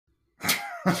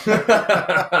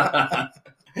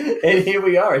And here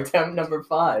we are, attempt number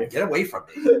 5. Get away from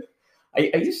me. Are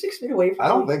you 6 feet away from me? I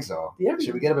don't think so. Yeah.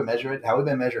 Should we get up and measure it? How we've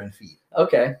been measuring feet?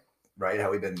 Okay. Right?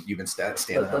 How you've been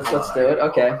standing up. Let's do it.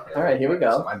 Okay. All right, here we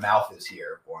go. So my mouth is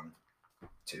here. 1,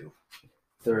 2,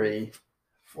 3,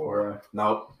 4.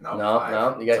 Nope.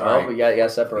 No. You got to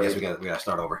separate. I guess we got to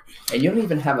start over. And you don't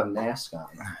even have a mask on.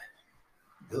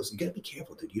 You got to be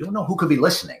careful, dude. You don't know who could be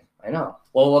listening. I know.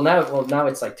 Well, now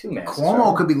it's like 2 masks.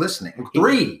 Cuomo could be listening.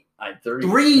 3.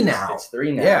 3 now. It's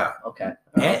 3 now. Yeah. Okay.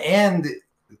 And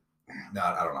no,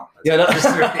 I don't know. Yeah, no.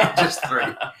 Just 3.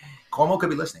 Cuomo could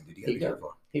be listening, dude. You got to be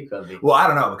careful. He could be. Well, I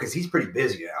don't know because he's pretty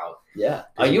busy now. Yeah.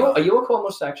 Are you a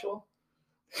homosexual?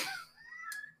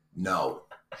 No.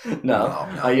 No.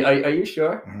 Are you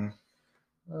sure? Mm-hmm.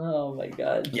 Oh my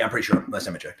God. Yeah, I'm pretty sure. Last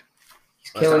time I checked.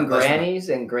 He's killing grannies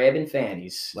and grabbing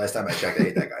fannies. Last time I checked, I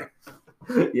hate that guy.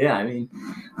 Yeah, I mean.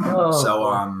 Hey,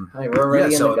 we're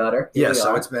already in the gutter. Here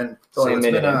it's been.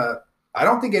 I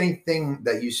don't think anything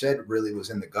that you said really was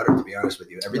in the gutter, to be honest with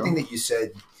you. Everything that you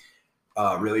said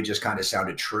really just kind of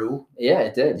sounded true. Yeah,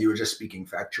 it did. You were just speaking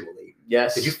factually.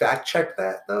 Yes. Did you fact check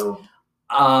that though?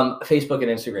 Facebook and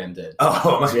Instagram did.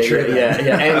 Oh, I'm sure. Yeah,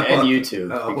 and YouTube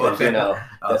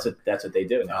because that's what they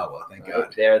do now. Oh well, thank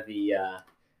God.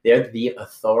 They're the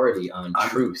authority on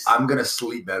truth. I'm gonna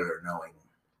sleep better knowing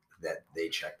that they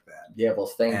checked that. Yeah, well,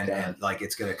 thank God. And like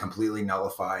it's gonna completely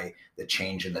nullify the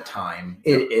change in the time.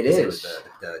 It is. It was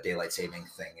the daylight saving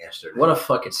thing yesterday. What a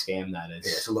fucking scam that is.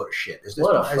 Yeah, it's a load of shit. It's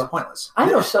pointless. I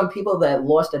know some people that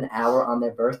lost an hour on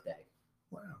their birthday.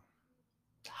 Wow.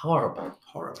 Horrible.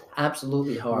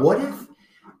 Absolutely horrible.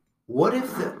 What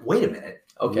if wait a minute.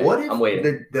 Okay. What if I'm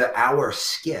waiting. the hour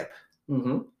skip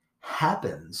mm-hmm.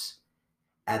 happens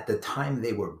at the time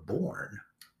they were born?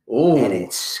 Ooh. And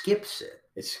it skips it.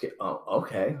 Oh,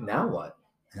 okay. Now what?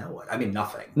 I mean,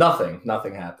 nothing. Nothing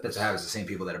happens. That happens the same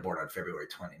people that are born on February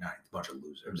 29th. A bunch of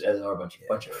losers. There are a bunch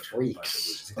of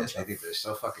freaks. I think they're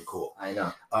so fucking cool. I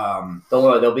know. Don't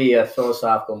worry. There'll be a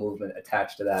philosophical movement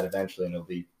attached to that eventually, and it'll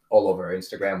be all over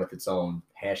Instagram with its own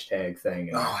hashtag thing.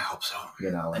 And, I hope so.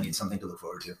 I need something to look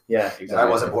forward to. Yeah, exactly. I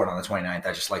wasn't born on the 29th.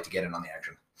 I just like to get in on the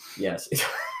action. Yes.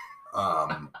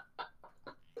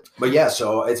 But yeah,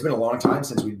 so it's been a long time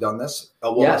since we've done this.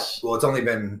 Yes. Well, it's only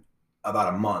been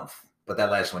about a month, but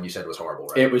that last one you said was horrible,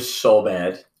 right? It was so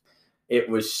bad. It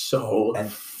was so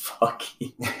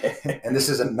fucking bad. And this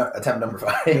is attempt number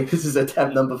 5. This is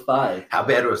attempt number 5. How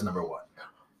bad was number 1?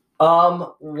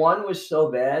 One was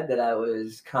so bad that I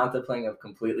was contemplating of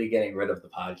completely getting rid of the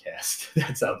podcast.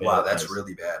 That's how bad. Wow, that's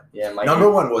really bad. Yeah,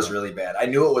 number 1 was really bad. I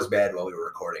knew it was bad while we were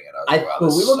recording it. I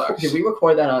was like, wow, did we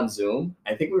record that on Zoom?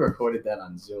 I think we recorded that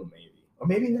on Zoom, maybe, or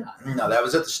maybe not. No, that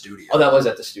was at the studio. Oh, that was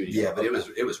at the studio. Yeah, but it was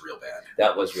real bad.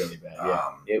 That was really bad.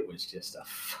 Yeah, it was just a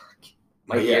fuck.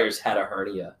 My ears had a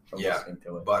hernia from listening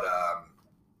to it. But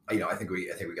I think we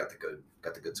got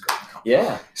the good scope now.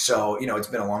 Yeah. So it's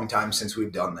been a long time since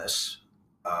we've done this.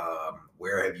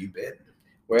 Where have you been?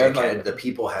 The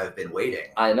people have been waiting.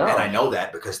 I know, and I know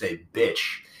that because they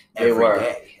bitch every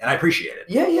day, and I appreciate it.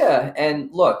 Yeah. And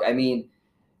look, I mean,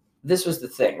 this was the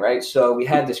thing, right? So we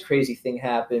had this crazy thing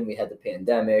happen. We had the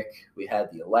pandemic. We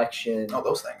had the election. Oh,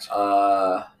 those things.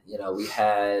 We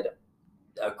had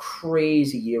a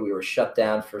crazy year. We were shut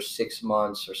down for 6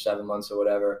 months or 7 months or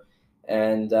whatever.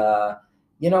 And,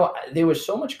 there was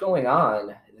so much going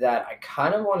on that I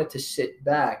kind of wanted to sit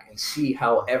back and see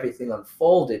how everything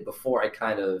unfolded before I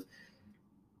kind of,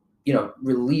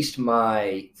 released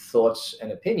my thoughts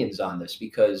and opinions on this,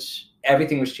 because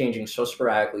everything was changing so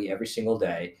sporadically every single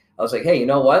day. I was like, hey, you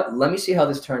know what? Let me see how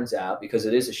this turns out, because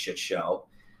it is a shit show.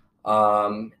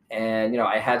 And,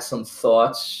 I had some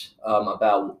thoughts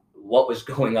about what was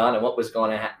going on and what was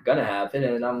going to happen.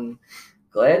 And I'm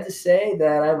glad to say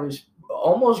that I was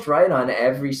almost right on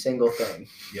every single thing.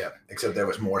 Yeah, except there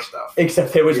was more stuff.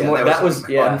 Except there was more. That was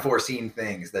unforeseen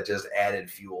things that just added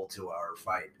fuel to our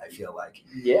fight, I feel like.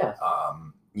 Yeah.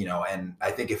 And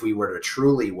I think if we were to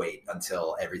truly wait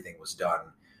until everything was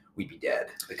done, we'd be dead,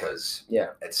 because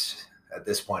it's at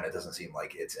this point it doesn't seem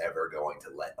like it's ever going to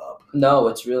let up. No,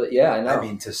 it's really I know. I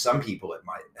mean, to some people it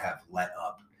might have let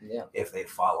up if they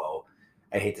follow,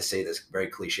 I hate to say this very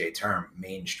cliche term,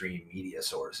 mainstream media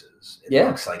sources. It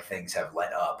looks like things have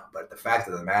let up. But the fact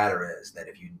of the matter is that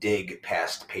if you dig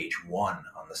past page 1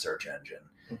 on the search engine,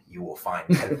 you will find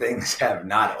that things have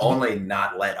not only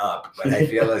not let up, but I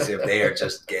feel as if they are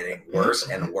just getting worse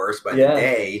and worse by the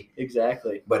day.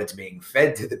 Exactly. But it's being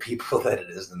fed to the people that it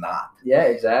is not. Yeah,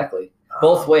 exactly.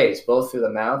 Both ways, both through the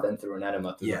mouth and through an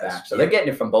enema through the back. So they're getting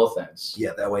it from both ends.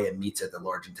 Yeah, that way it meets at the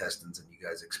large intestines and you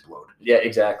guys explode. Yeah,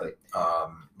 exactly.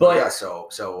 But yeah, so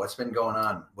what's been going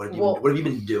on? What have you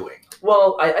been doing?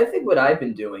 Well, I think what I've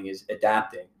been doing is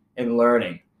adapting and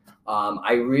learning.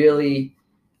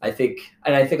 I think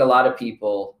a lot of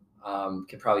people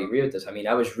can probably agree with this. I mean,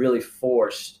 I was really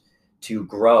forced to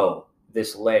grow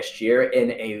this last year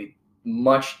in a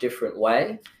much different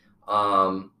way.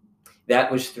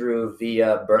 That was through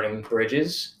via burning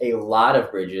bridges, a lot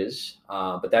of bridges,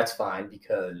 but that's fine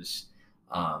because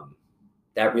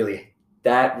that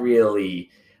really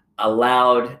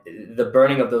allowed the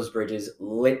burning of those bridges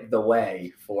lit the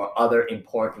way for other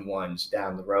important ones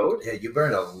down the road. Yeah, you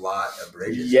burned a lot of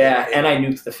bridges. Yeah, and I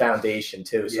nuked the foundation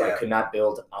too, so I could not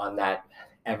build on that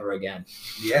ever again.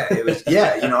 Yeah, it was.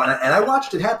 Yeah, and I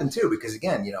watched it happen too because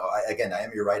again, I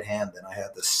am your right hand, and I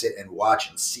have to sit and watch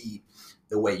and see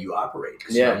the way you operate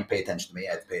because you pay attention to me,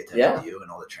 I have to pay attention to you and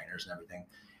all the trainers and everything.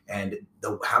 And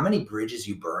how many bridges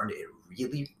you burned, it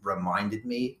really reminded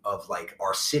me of like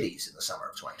our cities in the summer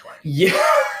of 2020. Yeah.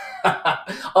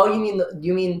 Oh,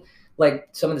 you mean like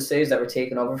some of the cities that were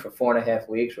taken over for 4.5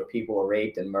 weeks where people were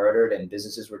raped and murdered and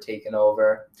businesses were taken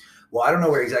over? Well, I don't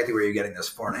know exactly where you're getting this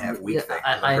 4.5 week thing.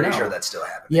 I'm pretty sure that's still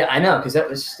happening. Yeah, I know, because that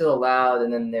was still allowed.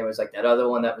 And then there was like that other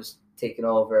one that was taken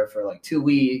over for like 2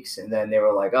 weeks. And then they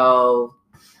were like, oh,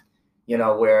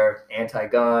 we're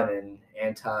anti-gun and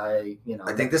anti,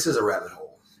 I think this is a rabbit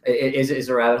hole. Is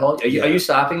a rabbit hole? Are you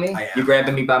stopping me? I am. You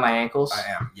grabbing me by my ankles? I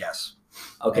am, yes.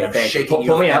 Okay, thank you.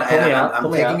 Pull me up.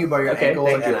 I'm taking you by your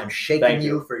ankles and I'm shaking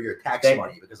you for your tax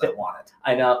money because I want it.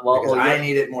 I know. Well, I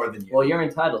need it more than you. Well, you're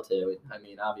entitled to it. I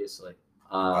mean, obviously.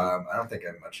 I don't think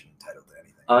I'm much entitled to anything.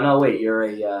 Oh, no, wait. You're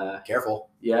a... Careful.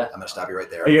 Yeah. I'm going to stop you right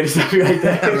there. Are you going to stop me right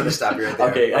there? I'm going to stop you right there.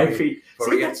 Okay. See,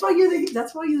 that's why you're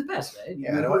the best, man.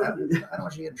 Yeah, I don't want you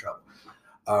to get in trouble.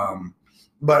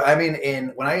 But I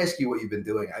mean, when I ask you what you've been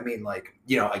doing, I mean, like,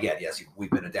 again, yes,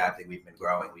 we've been adapting, we've been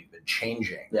growing, we've been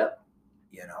changing. Yep.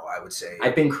 I would say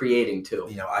I've been creating too.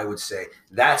 I would say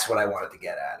that's what I wanted to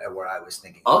get at and what I was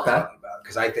thinking talking about.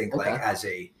 Because I think like as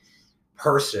a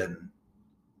person,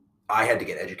 I had to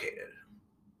get educated.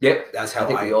 Yep. That's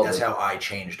how I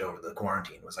changed over the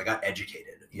quarantine was I got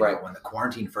educated. When the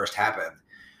quarantine first happened,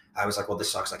 I was like, well,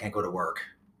 this sucks. I can't go to work.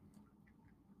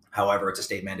 However, it's a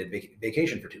state mandated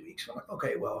vacation for 2 weeks. I'm like,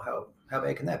 okay, well, how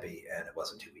bad can that be? And it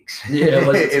wasn't 2 weeks.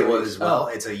 Yeah, it was. Well,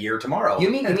 it's a year tomorrow. You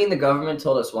mean the government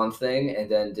told us one thing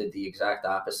and then did the exact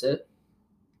opposite,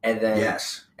 and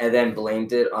then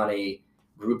blamed it on a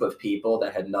group of people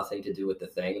that had nothing to do with the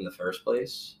thing in the first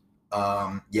place?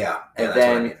 Yeah.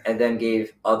 And then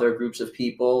gave other groups of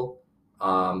people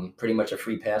pretty much a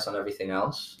free pass on everything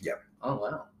else. Yep. Oh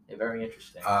wow, very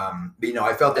interesting. But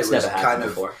I felt it was kind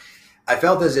of. Before. I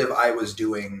felt as if I was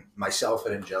doing myself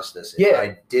an injustice if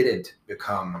I didn't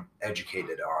become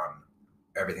educated on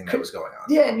everything that was going on.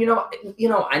 Yeah, and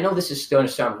I know this is going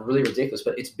to sound really ridiculous,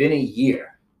 but it's been a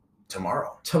year.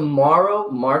 Tomorrow,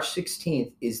 March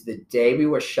 16th, is the day we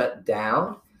were shut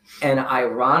down. And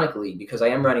ironically, because I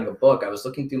am writing a book, I was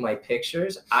looking through my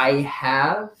pictures. I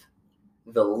have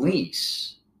the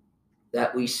lease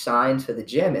that we signed for the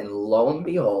gym, and lo and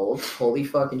behold, holy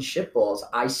fucking shitballs,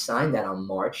 I signed that on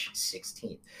March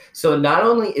 16th. So not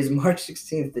only is March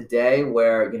 16th the day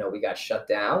where, we got shut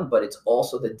down, but it's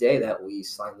also the day that we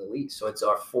signed the lease. So it's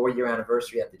our 4-year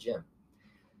anniversary at the gym,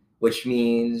 which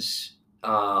means,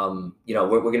 we're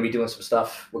going to be doing some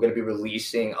stuff. We're going to be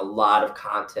releasing a lot of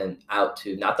content out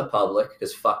to, not the public,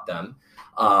 because fuck them.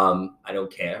 I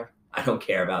don't care. I don't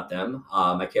care about them.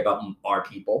 I care about our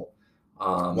people.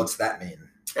 What's that mean?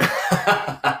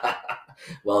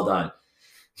 Well done.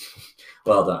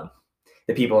 Well done.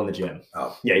 The people in the gym.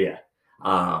 Oh. Yeah.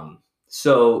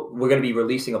 So we're going to be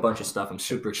releasing a bunch of stuff. I'm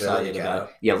super excited about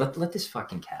it. Yeah, let this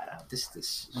fucking cat out.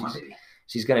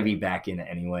 She's going to be back in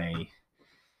anyway.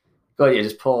 Go ahead,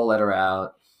 just let her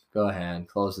out. Go ahead,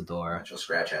 close the door. And she'll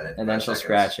scratch at it. And then she'll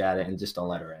scratch at it and just don't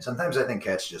let her in. Sometimes I think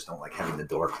cats just don't like having the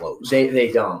door closed.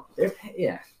 They don't.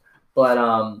 But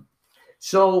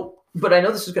But I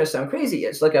know this is going to sound crazy.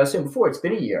 It's like I was saying before, it's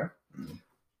been a year. Mm-hmm.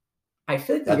 I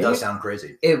feel like that does sound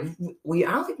crazy. I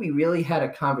don't think we really had a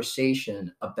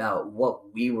conversation about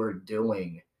what we were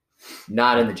doing,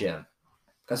 not in the gym.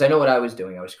 Because I know what I was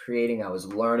doing. I was creating, I was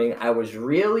learning. I was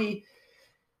really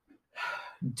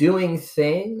doing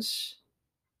things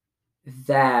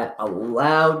that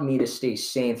allowed me to stay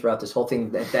sane throughout this whole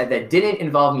thing that didn't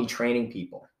involve me training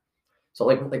people. So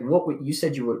like what you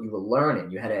said you were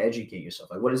learning, you had to educate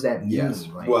yourself. Like, what does that mean? Yes.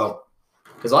 Right? Well,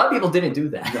 because a lot of people didn't do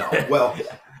that. No. Well,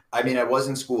 I mean, I was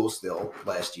in school still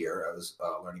last year. I was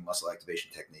learning muscle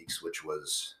activation techniques, which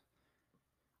was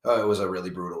It was a really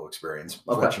brutal experience.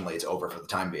 Okay. Fortunately, it's over for the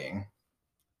time being.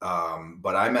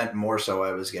 But I meant more so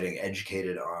I was getting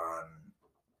educated on,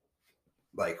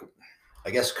 like, I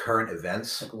guess current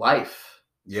events. Like life.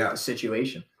 Yeah. The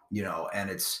situation. You know, and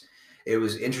it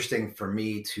was interesting for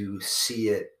me to see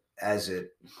it as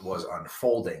it was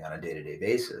unfolding on a day-to-day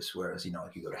basis. Whereas, you know,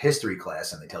 like you go to history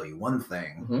class and they tell you one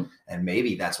thing, and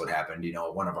maybe that's what happened. You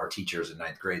know, one of our teachers in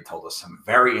 9th grade told us some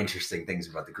very interesting things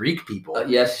about the Greek people.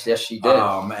 Yes, she did.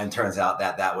 And turns out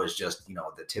that was just, you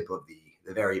know, the tip of the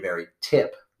very, very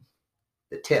tip.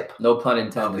 The tip. No pun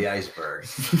intended. Of the iceberg.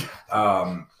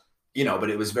 You know,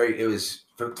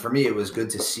 but for me, it was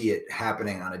good to see it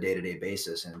happening on a day-to-day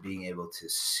basis and being able to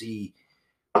see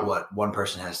what one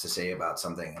person has to say about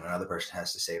something and another person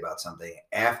has to say about something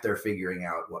after figuring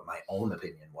out what my own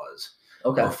opinion was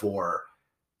before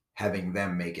having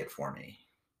them make it for me.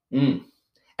 And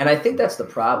I think that's the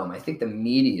problem. I think the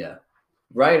media,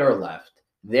 right or left,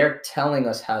 they're telling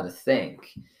us how to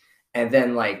think. And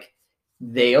then, like,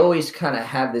 they always kind of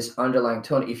have this underlying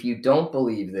tone. If you don't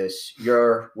believe this,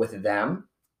 you're with them,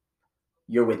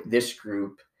 you're with this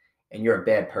group, and you're a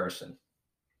bad person.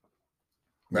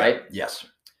 Right? Yes.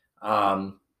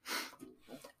 And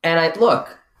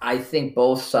I think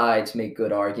both sides make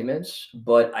good arguments,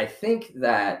 but I think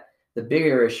that the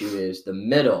bigger issue is the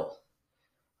middle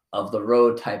of the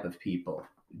road type of people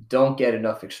don't get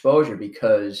enough exposure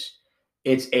because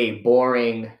it's a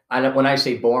boring, when I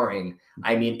say boring,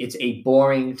 I mean it's a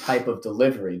boring type of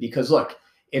delivery. Because look,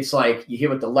 it's like you hear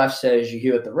what the left says, you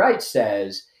hear what the right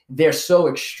says. They're so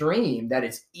extreme that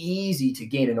it's easy to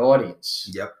gain an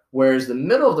audience. Yep. Whereas the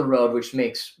middle of the road, which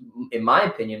makes, in my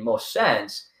opinion, most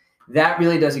sense, that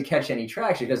really doesn't catch any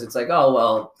traction because it's like, oh,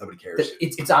 well, nobody cares.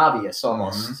 It's obvious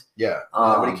almost. Yeah.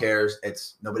 Nobody cares.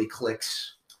 Nobody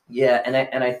clicks. Yeah.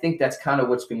 And I think that's kind of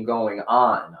what's been going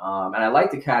on. And I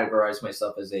like to categorize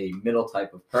myself as a middle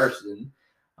type of person.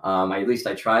 At least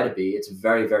I try to be. It's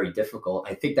very, very difficult.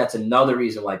 I think that's another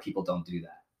reason why people don't do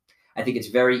that. I think it's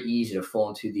very easy to fall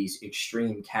into these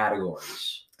extreme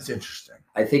categories. That's interesting.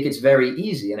 I think it's very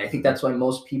easy. And I think that's why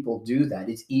most people do that.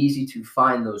 It's easy to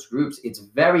find those groups. It's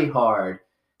very hard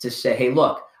to say, hey,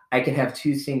 look, I can have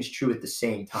two things true at the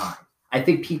same time. I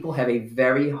think people have a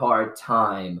very hard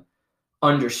time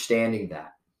understanding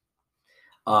that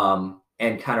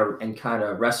and kind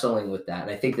of wrestling with that.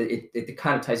 And I think that it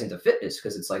kind of ties into fitness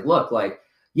because it's like, look, like,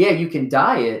 yeah, you can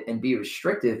diet and be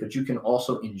restrictive, but you can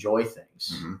also enjoy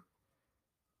things.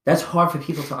 That's hard for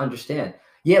people to understand.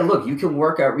 Yeah, look, you can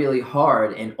work out really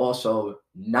hard and also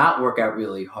not work out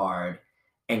really hard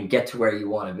and get to where you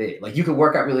want to be. Like you can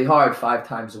work out really hard 5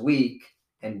 times a week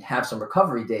and have some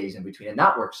recovery days in between and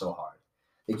not work so hard.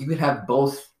 Like you could have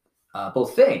both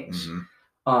things.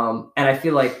 And I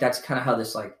feel like that's kind of how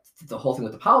this, like the whole thing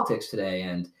with the politics today,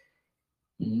 and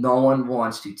no one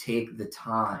wants to take the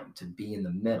time to be in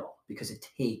the middle because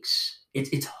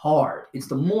it's hard. It's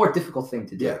the more difficult thing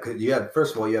to do. Yeah, because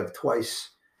first of all, you have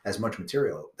twice as much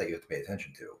material that you have to pay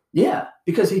attention to. Yeah,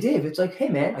 because hey, Dave, it's like, hey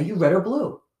man, are you red or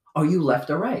blue? Are you left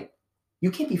or right?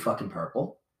 You can't be fucking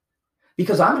purple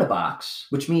because I'm in a box,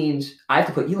 which means I have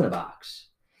to put you in a box.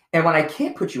 And when I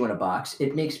can't put you in a box,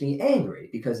 it makes me angry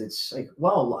because it's like,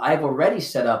 well, I've already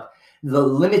set up the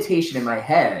limitation in my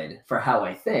head for how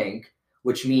I think,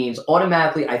 which means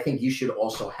automatically I think you should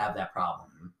also have that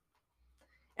problem.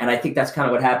 And I think that's kind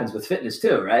of what happens with fitness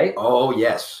too, right? Oh,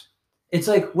 yes. It's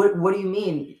like, what do you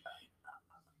mean?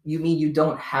 You mean you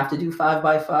don't have to do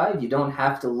 5x5? You don't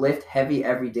have to lift heavy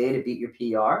every day to beat your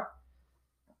PR?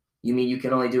 You mean you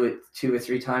can only do it 2 or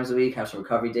 3 times a week, have some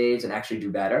recovery days, and actually do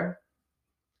better?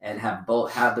 And have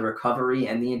the recovery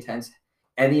and the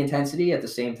intensity at the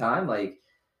same time? Like,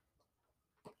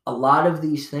 a lot of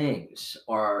these things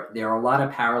there are a lot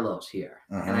of parallels here.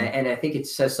 And I think it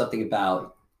says something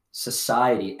about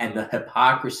society and the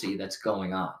hypocrisy that's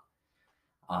going on.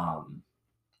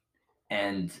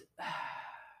 And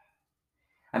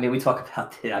I mean, we talk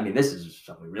about it. I mean, this is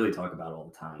something we really talk about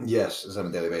all the time. Yes, it's on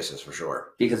a daily basis for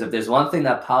sure. Because if there's one thing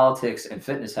that politics and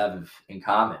fitness have in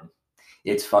common,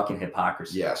 it's fucking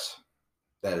hypocrisy. Yes,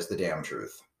 that is the damn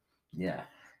truth. Yeah.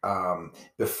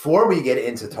 Before we get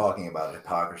into talking about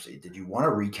hypocrisy, did you want to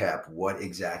recap what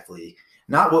exactly,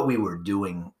 not what we were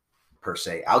doing per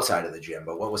se outside of the gym,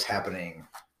 but what was happening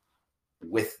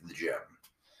with the gym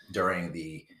during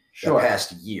the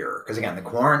past year? Because again, the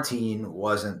quarantine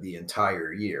wasn't the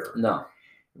entire year. No.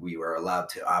 We were allowed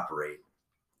to operate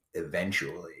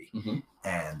eventually.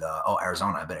 And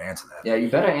Arizona, I better answer that. Yeah, you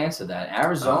better answer that.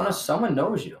 Arizona, someone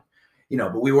knows you. You know,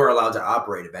 but we were allowed to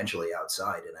operate eventually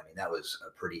outside. And I mean, that was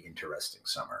a pretty interesting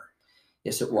summer.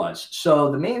 Yes, it was. So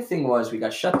the main thing was we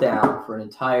got shut down for an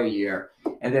entire year.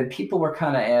 And then people were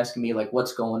kind of asking me like,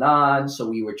 what's going on? So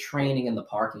we were training in the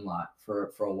parking lot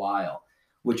for a while,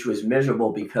 which was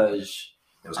miserable because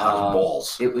it was hot as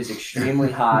balls. It was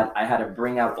extremely hot. I had to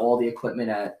bring out all the equipment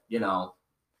at,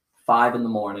 5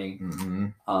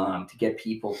 a.m. To get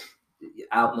people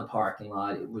out in the parking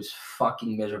lot. It was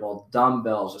fucking miserable.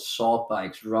 Dumbbells, assault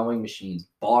bikes, rowing machines,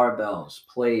 barbells,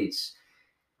 plates.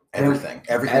 Everything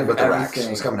but the racks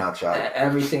was coming outside.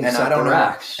 Everything and except the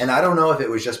racks. And I don't know if it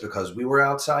was just because we were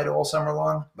outside all summer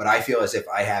long, but I feel as if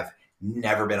I have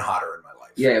never been hotter in my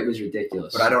life. Yeah, it was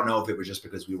ridiculous. But I don't know if it was just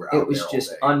because we were out there all day. It was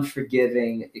just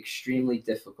unforgiving, extremely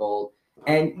difficult.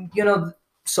 And,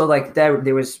 so like that,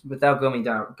 there was, without going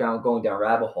down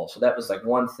rabbit hole. So that was like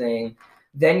one thing.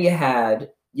 Then you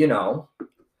had,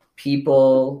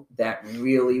 people that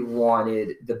really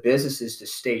wanted the businesses to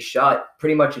stay shut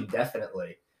pretty much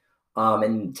indefinitely.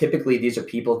 And typically these are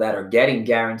people that are getting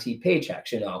guaranteed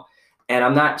paychecks, and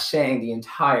I'm not saying the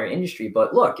entire industry,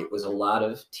 but look, it was a lot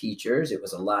of teachers. It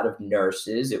was a lot of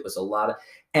nurses. It was a lot of,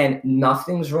 and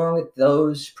nothing's wrong with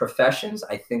those professions.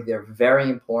 I think they're very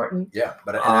important. Yeah.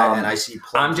 But, and I see,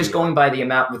 I'm just going by the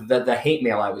amount with the hate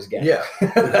mail I was getting. Yeah.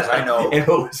 Because I know, and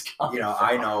who was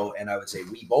I know, and I would say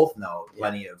we both know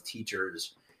plenty of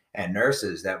teachers and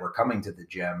nurses that were coming to the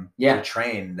gym to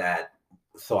train that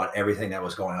thought everything that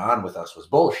was going on with us was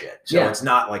bullshit. So it's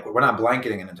not like we're not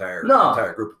blanketing an entire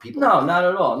group of people. No, not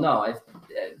at all. No,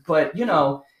 but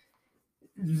the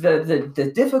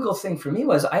difficult thing for me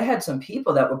was I had some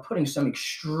people that were putting some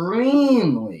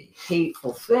extremely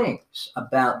hateful things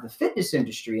about the fitness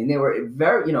industry, and they were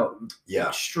very,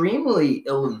 extremely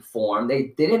ill-informed.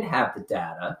 They didn't have the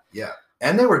data. Yeah,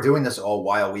 and they were doing this all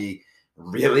while we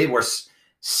really were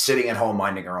sitting at home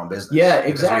minding our own business. Yeah,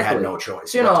 exactly. We had no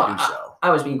choice but to do so. I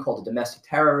was being called a domestic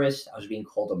terrorist. I was being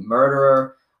called a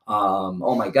murderer.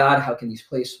 Oh my God, how can these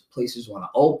places want to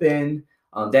open?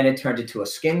 Then it turned into a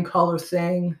skin color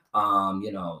thing. And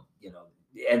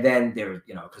then there,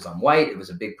 because I'm white, it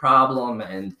was a big problem,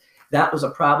 and that was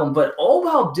a problem. But all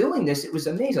while doing this, it was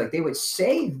amazing. Like they would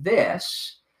say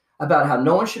this about how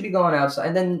no one should be going outside,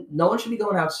 and then no one should be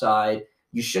going outside.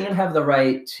 You shouldn't have the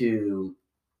right to,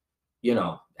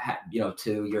 to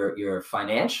your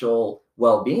financial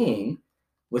well-being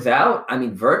without,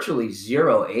 virtually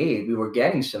zero aid. We were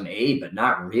getting some aid, but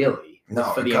not really. No,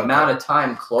 for the amount of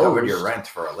time closed. Covered your rent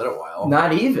for a little while.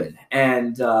 Not even.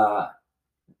 And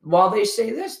while they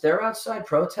say this, they're outside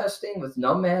protesting with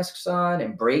no masks on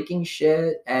and breaking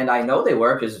shit. And I know they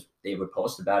were because they would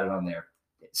post about it on their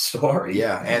story.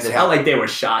 Yeah. And it's not like they were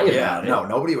shy about it. No,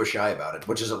 nobody was shy about it,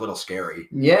 which is a little scary.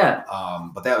 Yeah.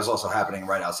 But that was also happening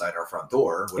right outside our front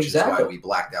door, which is why we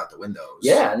blacked out the windows.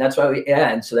 Yeah. And that's why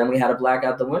and so then we had to black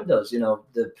out the windows.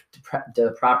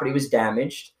 The property was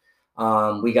damaged.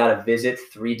 We got a visit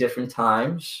 3 different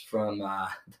times from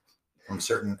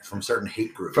certain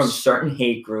hate groups. From certain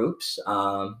hate groups,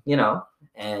 and it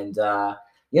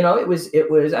was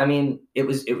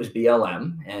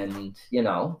BLM, and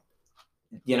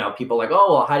people like,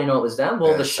 oh well, how do you know it was them?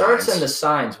 Well, the shirts and the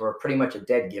signs were pretty much a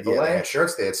dead giveaway. Yeah, they had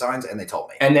shirts, they had signs, and they told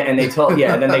me. And then they told you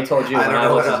when I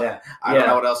wasn't there. I don't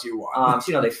know what else you want.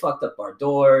 They fucked up our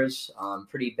doors,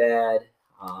 pretty bad.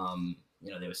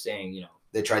 They were saying,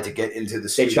 they tried to get into the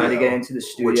studio. They tried to get into the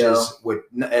studio.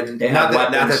 Not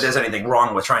that there's anything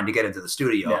wrong with trying to get into the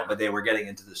studio, but they were getting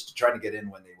into this, trying to get in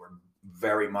when they were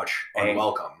very much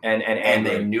unwelcome. And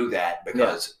they knew that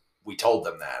because we told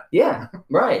them that. Yeah,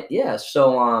 right. Yeah.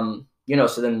 So,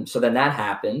 so then that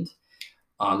happened.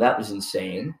 That was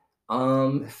insane.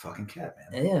 The fucking cat,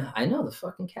 man. Yeah, I know, the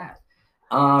fucking cat.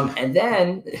 And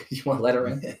then, you want to let her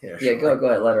in? Yeah, sure. Go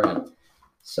ahead, let her in.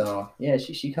 So, is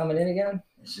she coming in again?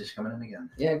 She's coming in again.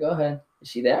 Yeah, go ahead. Is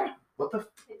she there? What the?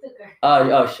 I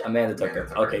took her. Amanda took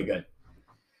her. Okay, good.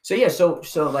 So,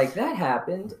 so like that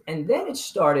happened. And then it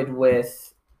started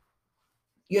with,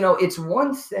 it's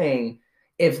one thing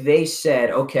if they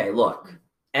said, okay, look,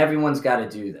 everyone's got to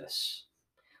do this,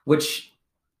 which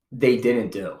they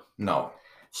didn't do. No.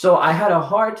 So I had a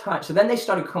hard time. So then they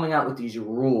started coming out with these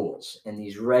rules and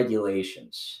these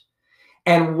regulations.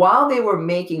 And while they were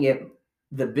making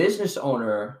the business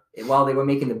owner's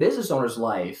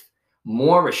life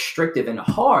more restrictive and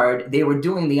hard, they were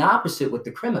doing the opposite with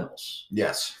the criminals.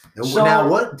 Yes. So, now,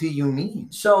 what do you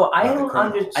mean? So I don't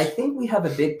understand. I think we have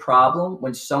a big problem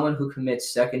when someone who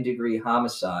commits second-degree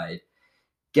homicide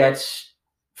gets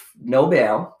no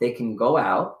bail. They can go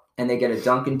out and they get a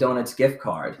Dunkin' Donuts gift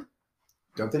card.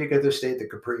 Don't they get to stay at the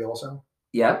Capri also?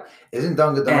 Yep. Isn't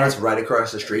Dunkin' Donuts right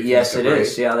across the street? Yes, it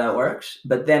is. See how that works?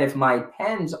 But then if my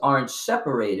pens aren't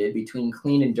separated between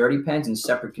clean and dirty pens in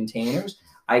separate containers,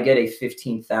 I get a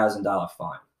 $15,000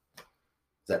 fine.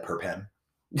 Is that per pen?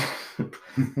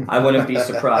 I wouldn't be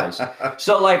surprised.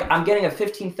 So, like, I'm getting a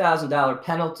 $15,000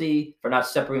 penalty for not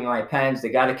separating my pens. The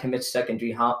guy that commits second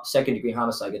degree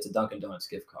homicide gets a Dunkin' Donuts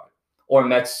gift card or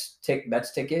Mets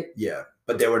ticket. Yeah,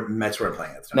 but Mets weren't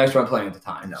playing at the time. Mets weren't playing at the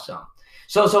time. No.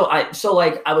 So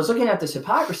I was looking at this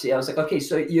hypocrisy. I was like, okay,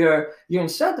 so you're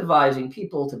incentivizing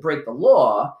people to break the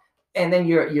law, and then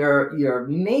you're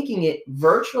making it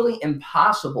virtually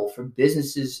impossible for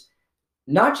businesses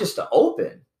not just to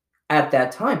open at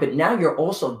that time, but now you're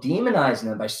also demonizing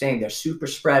them by saying they're super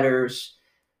spreaders.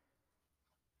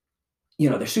 You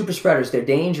know, they're super spreaders. They're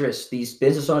dangerous. These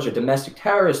business owners are domestic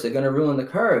terrorists. They're going to ruin the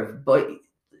curve. But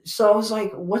so I was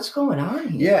like, what's going on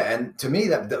here? Yeah, and to me,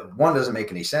 that one doesn't make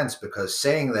any sense, because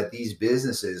saying that these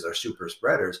businesses are super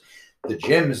spreaders, the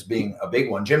gyms being a big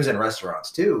one, gyms and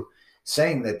restaurants too,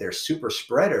 saying that they're super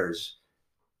spreaders,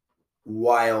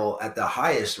 while at the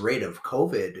highest rate of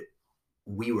COVID,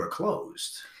 we were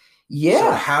closed. Yeah.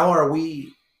 So how are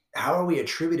we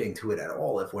attributing to it at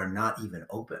all if we're not even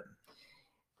open?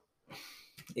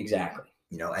 Exactly.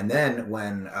 You know, and then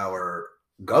when our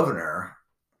governor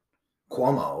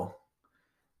Cuomo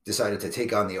decided to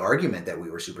take on the argument that we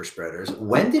were super spreaders,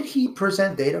 when did he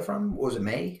present data from? Was it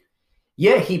May?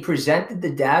 Yeah, he presented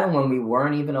the data when we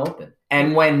weren't even open,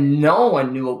 and when no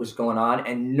one knew what was going on,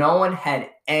 and no one had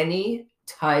any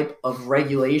type of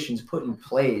regulations put in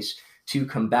place to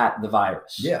combat the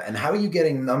virus. Yeah, and how are you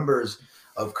getting numbers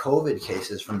of COVID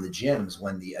cases from the gyms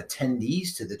when the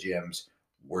attendees to the gyms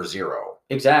were zero?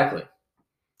 Exactly.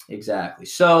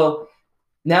 So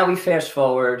now we fast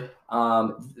forward,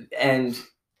 and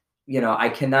I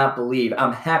cannot believe,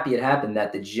 I'm happy it happened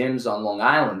that the gyms on Long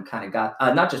Island kind of got,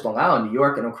 not just Long Island, New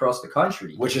York, and across the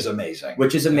country. Which is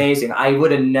amazing. I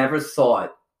would have never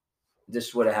thought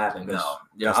this would have happened. No.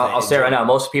 I'll say right now,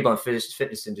 most people in the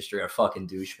fitness industry are fucking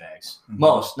douchebags. Mm-hmm.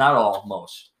 Most, not all,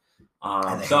 most.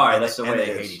 That's the way they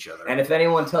hate each other. And if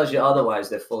anyone tells you otherwise,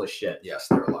 they're full of shit. Yes,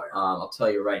 they're a liar. I'll tell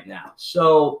you right now.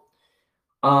 So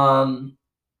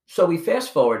we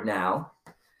fast forward now,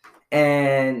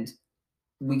 and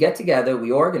we get together,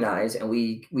 we organize, and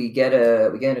we get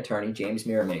an attorney, James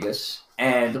Miramigas.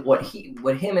 And what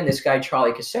him and this guy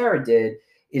Charlie Cassera did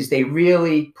is they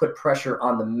really put pressure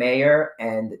on the mayor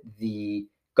and the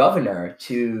governor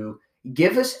to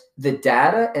give us the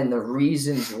data and the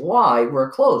reasons why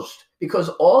we're closed. Because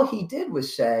all he did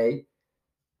was say,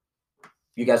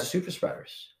 you guys are super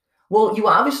spreaders. Well, you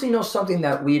obviously know something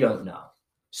that we don't know.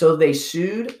 So they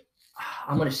sued,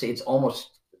 I'm going to say it's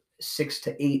almost 6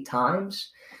 to 8 times.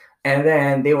 And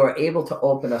then they were able to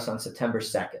open us on September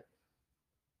 2nd.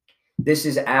 This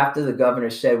is after the governor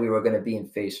said we were going to be in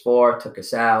phase 4, took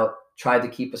us out, tried to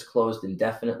keep us closed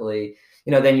indefinitely.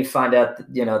 Then you find out,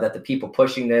 that the people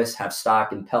pushing this have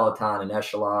stock in Peloton and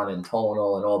Echelon and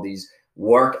Tonal and all these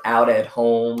work out at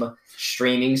home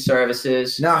streaming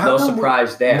services. Now, no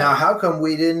surprise there. Now, how come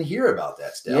we didn't hear about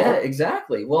that still? Yeah,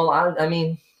 exactly. Well, I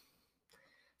mean,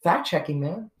 fact checking,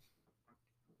 man.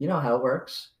 You know how it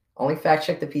works. Only fact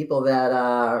check the people that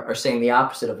are saying the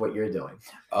opposite of what you're doing,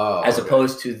 as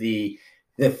opposed to the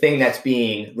thing that's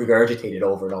being regurgitated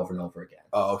over and over and over again.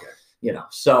 Oh, okay.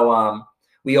 So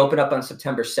we opened up on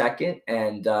September 2nd,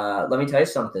 and let me tell you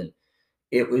something.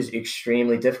 It was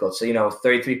extremely difficult. So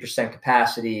 33%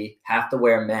 capacity, have to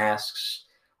wear masks.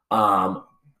 The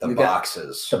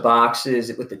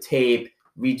boxes with the tape.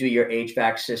 Redo your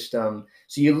HVAC system.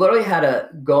 So you literally had to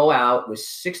go out with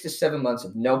 6 to 7 months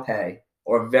of no pay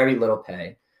or very little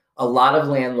pay. A lot of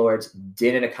landlords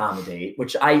didn't accommodate,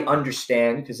 which I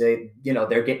understand because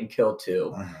they're getting killed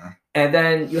too. Uh-huh. And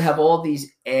then you have all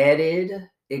these added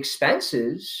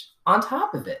expenses on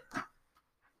top of it.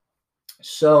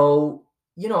 So,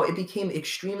 it became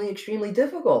extremely, extremely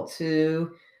difficult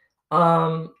to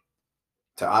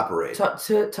operate.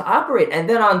 To operate. And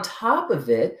then on top of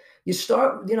it, they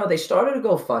started a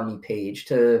GoFundMe page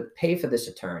to pay for this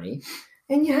attorney.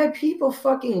 And you had people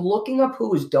fucking looking up who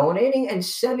was donating and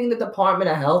sending the Department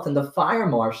of Health and the fire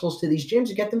marshals to these gyms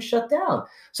to get them shut down.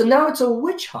 So now it's a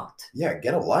witch hunt. Yeah,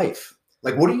 get a life.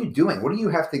 Like, what are you doing? What do you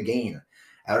have to gain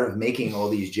out of making all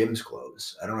these gyms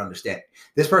close? I don't understand.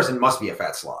 This person must be a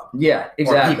fat slob. Yeah,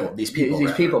 exactly. These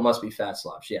people must be fat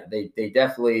slobs. Yeah, they're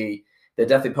definitely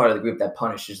part of the group that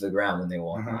punishes the ground when they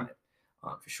walk on it,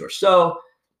 for sure. So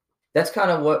that's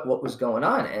kind of what was going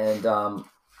on. And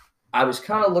I was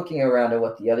kind of looking around at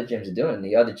what the other gyms are doing. And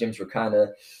the other gyms were kind of,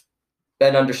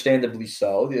 and understandably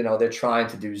so, they're trying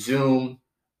to do Zoom.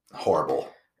 Horrible.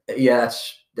 Yeah,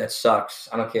 that sucks.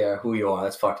 I don't care who you are.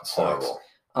 That fucking sucks.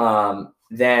 Horrible.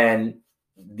 Then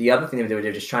the other thing they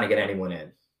were just trying to get anyone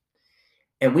in.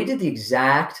 And we did the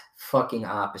exact fucking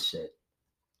opposite.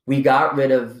 We got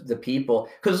rid of the people.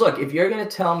 Because look, if you're going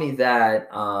to tell me that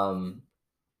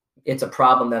it's a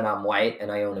problem that I'm white and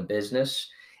I own a business,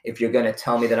 if you're going to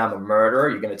tell me that I'm a murderer,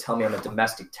 you're going to tell me I'm a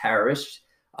domestic terrorist,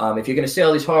 if you're going to say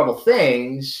all these horrible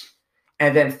things,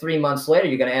 and then 3 months later,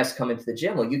 you're going to ask to come into the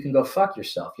gym, well, you can go fuck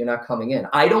yourself. You're not coming in.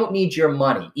 I don't need your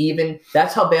money. Even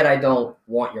that's how bad I don't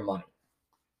want your money.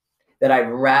 That I'd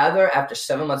rather, after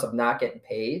 7 months of not getting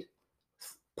paid,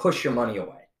 push your money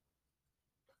away.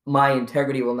 My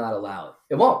integrity will not allow it.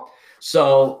 It won't.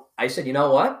 So I said, you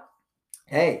know what?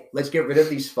 Hey, let's get rid of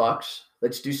these fucks.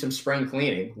 Let's do some spring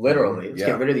cleaning, literally. Let's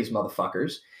get rid of these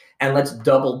motherfuckers. And let's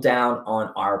double down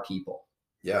on our people.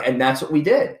 Yeah. And that's what we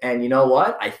did. And you know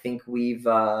what? I think we've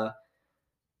had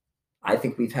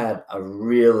a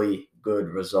really good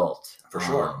result. For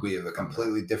sure. We have a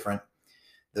completely different,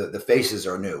 the faces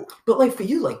are new. But like for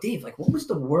you, like Dave, like what was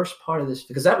the worst part of this?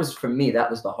 Because that was, for me, that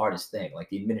was the hardest thing, like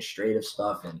the administrative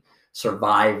stuff and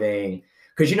surviving.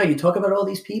 Because, you know, you talk about all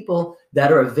these people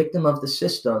that are a victim of the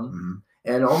system.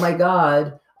 And oh my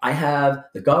God, I have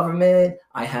the government,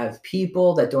 I have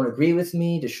people that don't agree with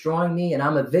me, destroying me, and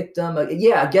I'm a victim.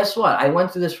 Yeah, guess what? I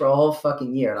went through this for a whole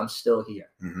fucking year and I'm still here.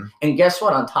 And guess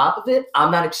what? On top of it,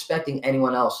 I'm not expecting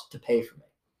anyone else to pay for me.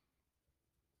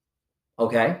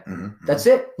 Okay? That's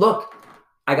it. Look,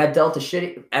 I got dealt a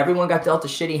shitty, everyone got dealt a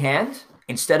shitty hand.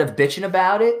 Instead of bitching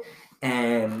about it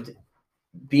and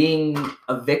being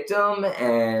a victim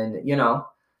and, you know,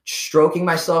 stroking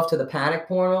myself to the panic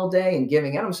porn all day and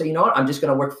giving in, I'm saying, you know what? I'm just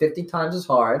going to work 50 times as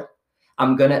hard.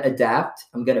 I'm going to adapt.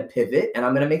 I'm going to pivot, and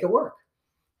I'm going to make it work.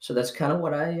 So that's kind of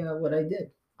what I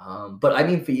did. But I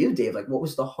mean, for you, Dave, like, what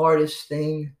was the hardest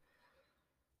thing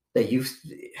that you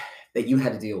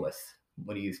had to deal with?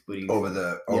 What do you over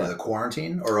the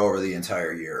quarantine or over the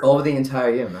entire year? Over the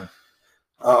entire year, man.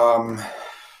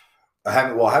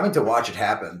 Having to watch it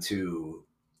happen to.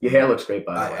 Your hair looks great,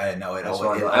 by the way. I know it.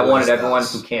 I wanted everyone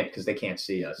who can't, because they can't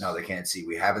see us. No, they can't see.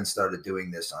 We haven't started doing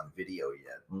this on video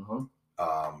yet.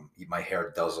 My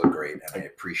hair does look great, and I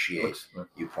appreciate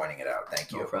you pointing it out.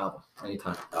 Thank you. No problem.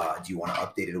 Anytime. Do you want to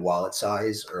update it wallet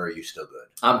size, or are you still good?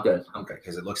 I'm good. Okay,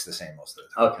 because it looks the same most of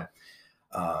the time. Okay.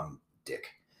 Dick.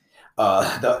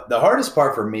 The hardest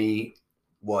part for me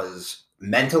was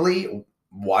mentally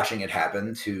watching it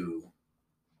happen to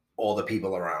all the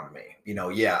people around me. You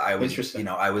know, I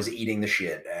was eating the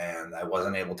shit and I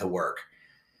wasn't able to work.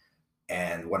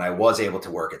 And when I was able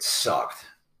to work, it sucked.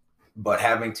 But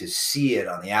having to see it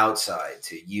on the outside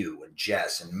to you and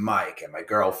Jess and Mike and my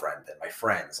girlfriend and my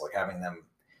friends, like having them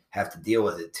have to deal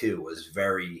with it too, was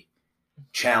very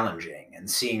challenging. And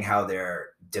seeing how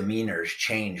their demeanors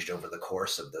changed over the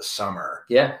course of the summer.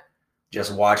 Yeah.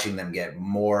 Just watching them get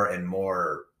more and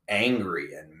more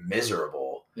angry and miserable.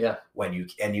 Yeah. When you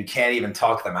can't even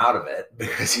talk them out of it,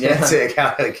 because it's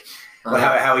kind of like,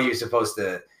 how are you supposed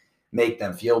to make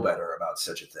them feel better about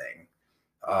such a thing?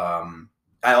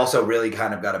 I also really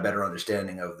kind of got a better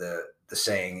understanding of the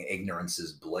saying ignorance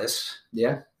is bliss.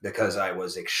 Yeah. Because I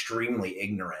was extremely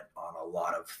ignorant on a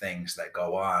lot of things that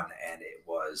go on, and it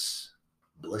was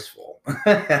blissful.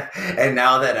 And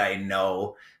now that I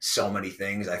know so many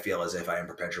things, I feel as if I am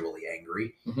perpetually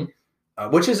angry.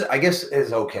 Which is, I guess,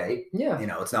 is okay. Yeah. You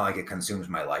know, it's not like it consumes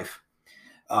my life.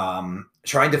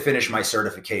 Trying to finish my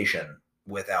certification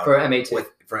for MAT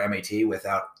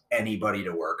without anybody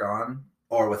to work on,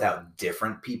 or without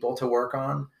different people to work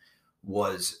on,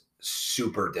 was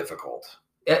super difficult.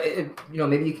 You know,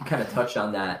 maybe you can kind of touch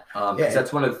on that, because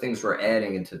that's one of the things we're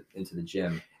adding into the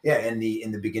gym. Yeah, in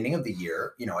the beginning of the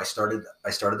year, you know, I started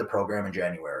the program in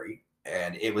January.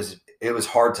 And it was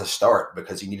hard to start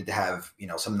because you needed to have, you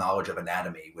know, some knowledge of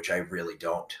anatomy, which I really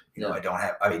don't. You know, I don't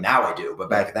have. I mean, now I do, but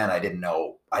back then I didn't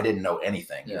know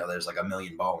anything. You know, there's like a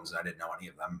million bones, and I didn't know any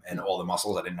of them, and all the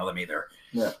muscles, I didn't know them either.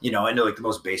 Yeah. You know, I know like the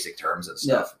most basic terms and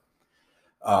stuff.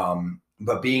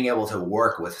 But being able to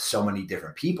work with so many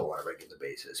different people on a regular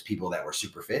basis, people that were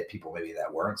super fit, people maybe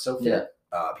that weren't so fit,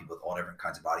 people with all different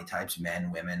kinds of body types,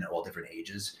 men, women, all different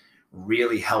ages,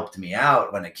 really helped me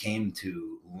out when it came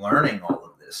to learning all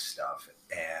of this stuff.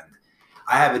 And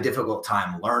I have a difficult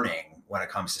time learning when it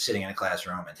comes to sitting in a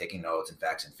classroom and taking notes and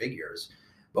facts and figures.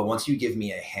 But once you give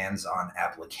me a hands-on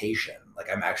application, like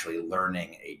I'm actually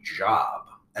learning a job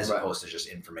as opposed to just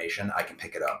information, I can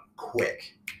pick it up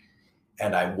quick.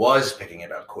 And I was picking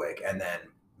it up quick. And then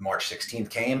March 16th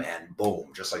came, and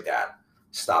boom, just like that,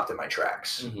 stopped in my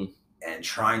tracks. And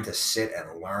trying to sit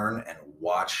and learn and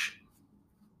watch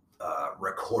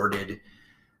recorded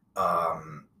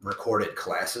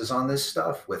classes on this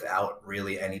stuff without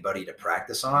really anybody to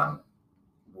practice on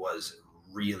was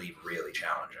really, really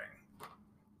challenging.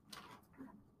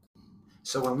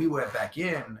 So when we went back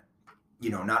in,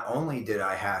 not only did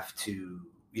I have to,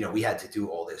 we had to do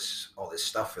all this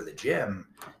stuff for the gym,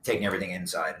 taking everything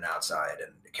inside and outside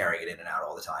and carrying it in and out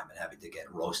all the time and having to get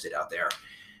roasted out there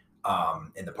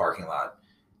in the parking lot.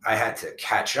 I had to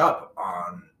catch up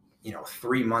on,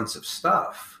 3 months of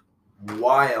stuff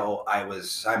while I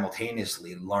was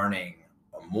simultaneously learning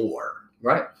more.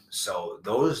 Right. So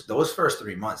those first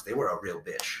 3 months, they were a real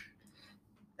bitch.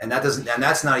 And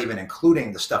that's not even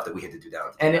including the stuff that we had to do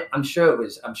down. And I'm sure there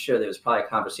was probably a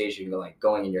conversation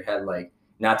going in your head, like,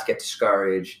 not to get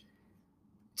discouraged,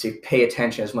 to pay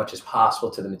attention as much as possible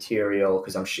to the material,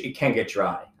 because I'm sure it can get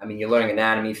dry. I mean, you're learning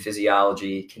anatomy,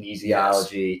 physiology,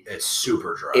 kinesiology. Yes, it's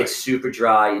super dry. It's super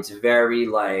dry. It's very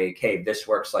like, hey, this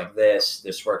works like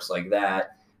this works like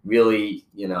that. Really,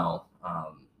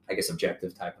 I guess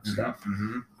objective type of stuff.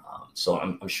 Mm-hmm. So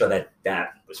I'm sure that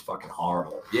was fucking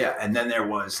horrible. Yeah, and then there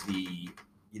was the,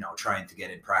 trying to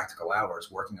get in practical hours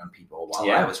working on people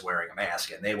while I was wearing a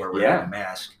mask and they were wearing a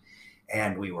mask,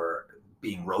 and we were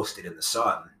being roasted in the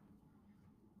sun.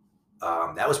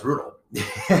 That was brutal.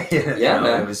 Man.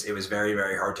 It was very,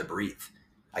 very hard to breathe.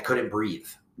 I couldn't breathe.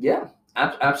 Yeah,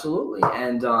 absolutely.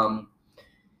 And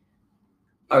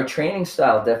our training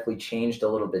style definitely changed a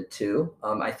little bit too.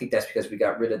 I think that's because we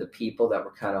got rid of the people that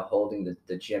were kind of holding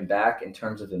the gym back in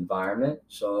terms of environment.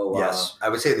 So yes, I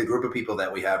would say the group of people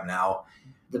that we have now,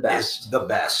 the best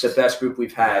group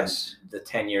we've had the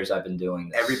 10 years I've been doing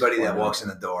this. Everybody that walks in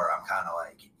the door, I'm kind of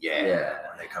like,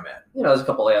 when they come in. There's a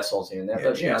couple assholes here and there,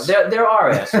 but there are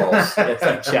assholes. It's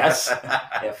like Jess.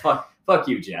 Yeah, fuck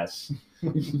you, Jess.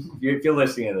 If you're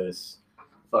listening to this,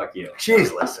 fuck you.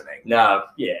 She's listening. No,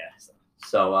 yeah.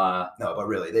 So no, but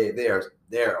really,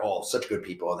 they're all such good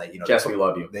people that Jess, we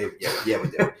love you. We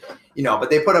do. But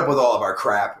they put up with all of our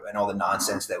crap and all the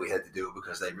nonsense that we had to do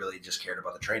because they really just cared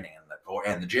about the training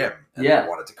and the gym. And they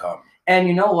wanted to come. And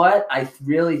you know what? I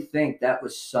really think that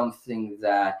was something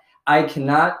that I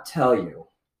cannot tell you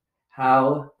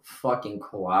how fucking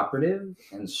cooperative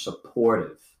and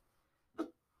supportive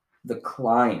the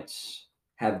clients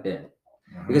have been.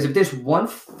 Because if this one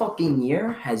fucking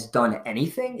year has done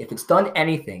anything,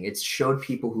 it's showed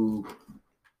people who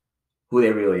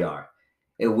they really are.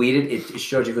 It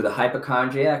showed you who the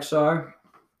hypochondriacs are.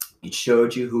 It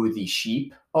showed you who the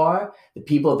sheep are, the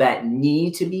people that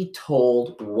need to be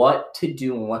told what to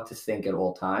do and what to think at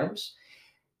all times.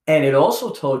 And it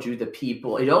also showed you the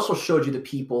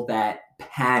people that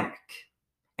panic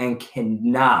and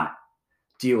cannot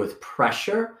deal with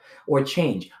pressure or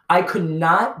change. I could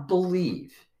not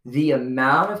believe the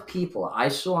amount of people I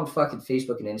saw on fucking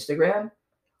Facebook and Instagram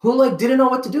who didn't know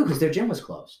what to do because their gym was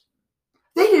closed.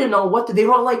 They didn't know what to, they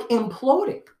were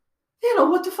imploding. They didn't know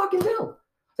what to fucking do.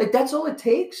 That's all it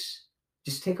takes.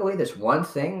 Just take away this one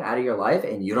thing out of your life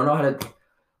and you don't know how to,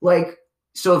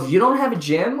 so if you don't have a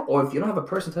gym or if you don't have a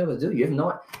person to tell you what to do, you have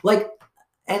no,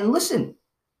 and listen,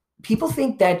 people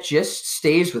think that just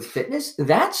stays with fitness.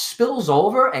 That spills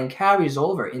over and carries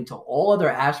over into all other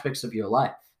aspects of your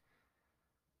life.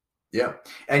 Yeah.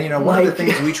 And, one of the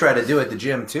things we try to do at the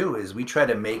gym too is we try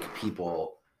to make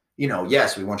people,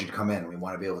 yes, we want you to come in. We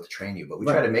want to be able to train you, but we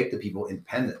try to make the people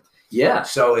independent. Yeah.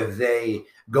 So if they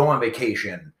go on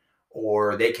vacation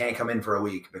or they can't come in for a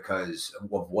week because of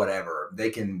whatever, they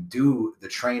can do the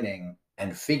training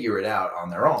and figure it out on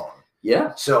their own.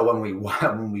 Yeah. So when we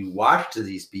watch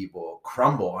these people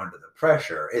crumble under the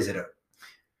pressure,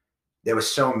 there was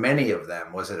so many of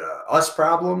them. Was it a us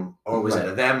problem or was it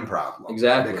a them problem?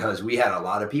 Exactly. Because we had a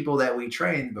lot of people that we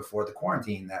trained before the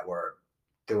quarantine that were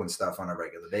doing stuff on a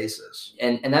regular basis.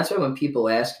 And that's why when people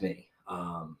ask me,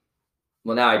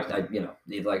 well, now I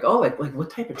they're like, oh, like what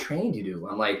type of training do you do?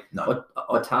 I'm like,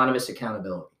 autonomous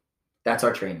accountability. That's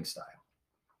our training style.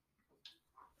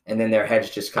 And then their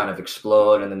heads just kind of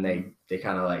explode, and then they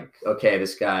kind of okay,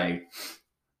 this guy,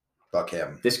 fuck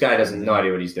him. This guy doesn't know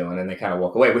idea what he's doing, and they kind of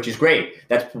walk away, which is great.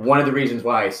 That's one of the reasons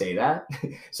why I say that.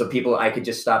 So I could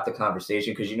just stop the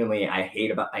conversation because me, I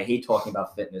hate talking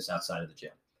about fitness outside of the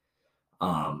gym.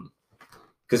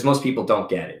 Because most people don't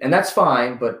get it, and that's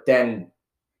fine. But then,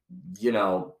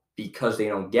 because they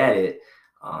don't get it,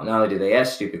 not only do they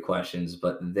ask stupid questions,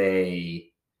 but they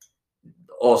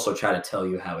also try to tell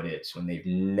you how it is when they've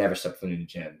never stepped foot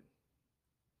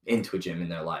into a gym in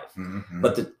their life. Mm-hmm.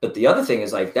 But the other thing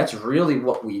is that's really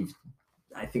what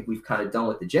I think we've kind of done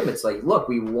with the gym. It's look,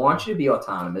 we want you to be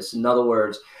autonomous. In other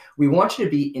words, we want you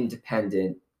to be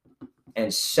independent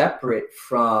and separate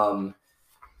from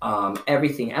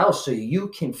everything else so you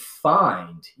can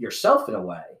find yourself in a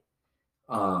way.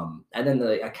 And then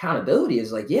the accountability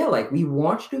is we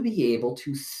want you to be able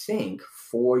to think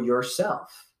for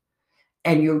yourself.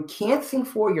 And you can't think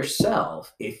for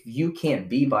yourself if you can't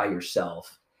be by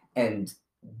yourself and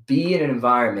be in an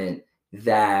environment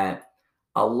that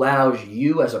allows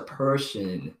you as a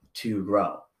person to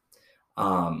grow.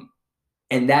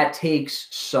 And that takes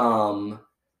some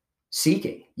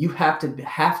seeking. You have to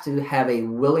have a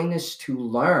willingness to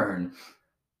learn.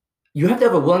 You have to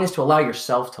have a willingness to allow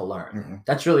yourself to learn. Mm-hmm.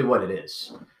 That's really what it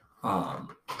is.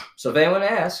 So if anyone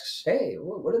asks, hey,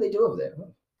 what do they do over there?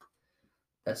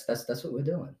 That's what we're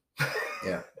doing.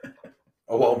 Yeah.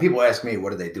 Oh, well, when people ask me,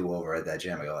 what do they do over at that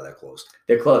gym? I go, oh, they're closed.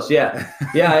 They're closed. Yeah.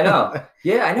 Yeah, I know.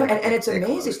 Yeah, I know. And it's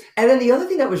amazing. Closed. And then the other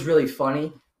thing that was really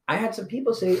funny, I had some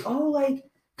people say, oh, like,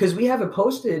 because we have it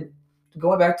posted,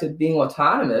 going back to being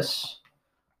autonomous,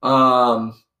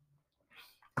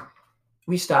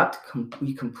 we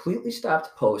completely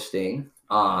stopped posting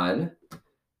on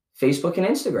Facebook and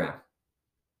Instagram.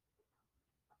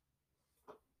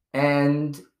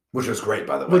 And which was great,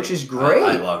 by the way. Which is great.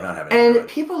 I love not having. And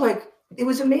people like, it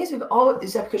was amazing. Oh,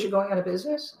 is that because you're going out of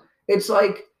business? It's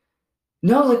like,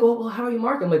 no, like, well, how are you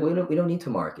marketing? Like, we don't need to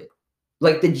market.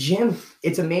 Like the gym,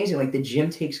 it's amazing. Like the gym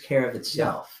takes care of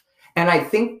itself. Yeah. And I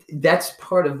think that's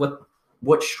part of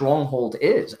what stronghold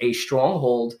is. A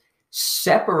stronghold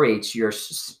separates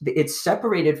it's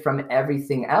separated from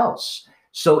everything else.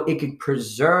 So it can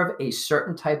preserve a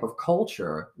certain type of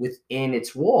culture within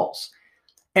its walls.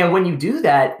 And when you do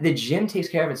that, the gym takes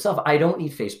care of itself. I don't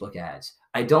need Facebook ads.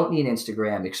 I don't need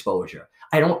Instagram exposure.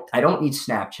 I don't need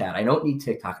Snapchat. I don't need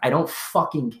TikTok. I don't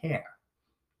fucking care.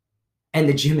 And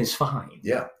the gym is fine.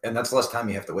 Yeah. And that's less time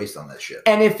you have to waste on that shit.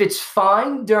 And if it's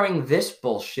fine during this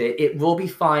bullshit, it will be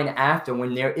fine after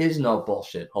when there is no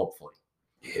bullshit, hopefully.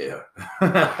 Yeah.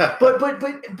 but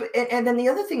and then the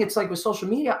other thing, it's like with social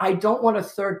media, I don't want a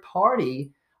third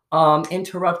party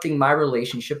interrupting my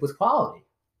relationship with quality.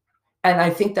 And I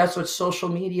think that's what social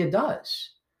media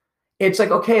does. It's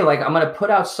like, okay, like I'm going to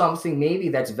put out something maybe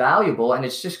that's valuable, and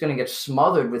it's just going to get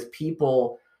smothered with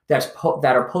people that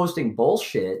are posting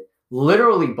bullshit,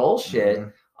 literally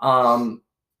bullshit,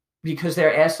 because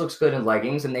their ass looks good in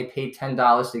leggings and they paid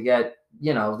 $10 to get,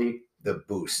 the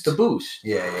boost. The boost.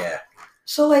 Yeah.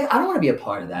 So like, I don't want to be a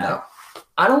part of that. No.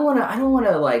 I don't want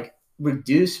to like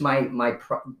reduce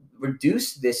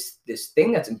reduce this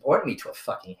thing that's important to me to a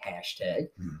fucking hashtag.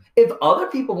 If other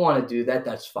people want to do that,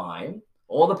 that's fine.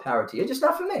 All the power to you. Just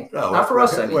not for me. No, not for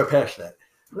us. We're past that.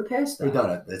 We're past that. We've done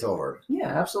it. It's over. Yeah,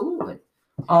 absolutely.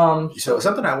 So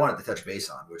something I wanted to touch base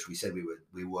on, which we said we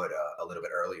would a little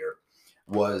bit earlier,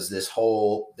 was this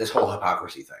whole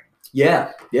hypocrisy thing.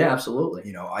 Yeah,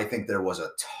 absolutely. I think there was a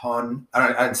ton.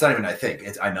 It's not even I think.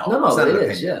 I know. No, it's not it an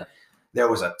is. opinion. Yeah. There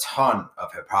was a ton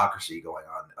of hypocrisy going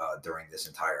on during this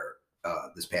entire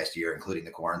this past year, including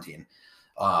the quarantine,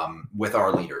 with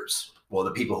our leaders. Well,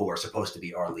 the people who are supposed to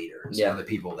be our leaders, and the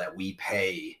people that we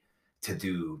pay to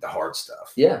do the hard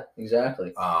stuff. Yeah,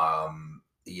 exactly. A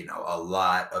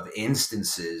lot of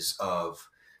instances of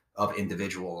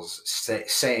individuals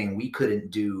saying we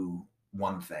couldn't do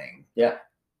one thing. Yeah.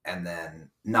 And then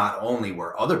not only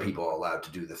were other people allowed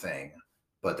to do the thing,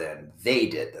 but then they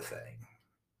did the thing.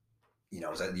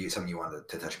 Is that something you wanted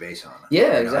to touch base on?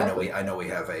 Yeah, exactly. I know we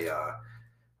have a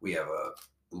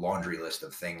laundry list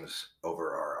of things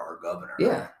over our governor.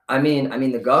 Yeah. I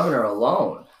mean the governor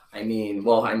alone. It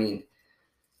was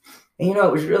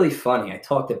really funny. I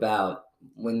talked about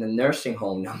when the nursing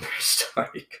home numbers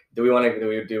started. Do we want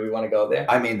to go there?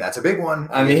 I mean, that's a big one.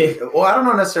 I don't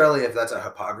know necessarily if that's a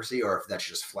hypocrisy or if that's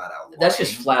just flat out lying. That's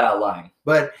just flat out lying.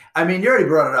 But you already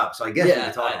brought it up, so I guess you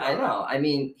can talk about it. I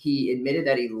know. He admitted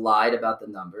that he lied about the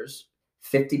numbers,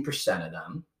 50% of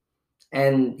them.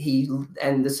 And his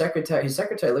secretary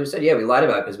literally said, yeah, we lied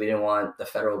about it because we didn't want the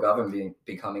federal government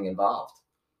becoming involved.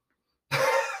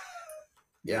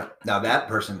 Yeah. Now that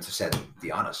person said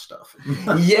the honest stuff.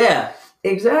 Yeah,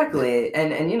 exactly.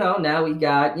 And now we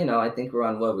got, I think we're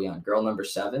on, what are we on? Girl number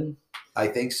 7? I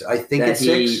think so. I think it's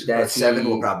 6, but 7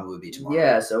 will probably be tomorrow.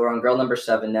 Yeah. So we're on girl number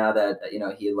 7 now that,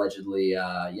 he allegedly,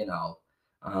 made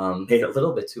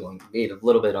a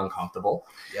little bit uncomfortable.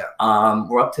 Yeah.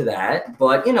 We're up to that,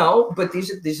 but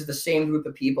these are the same group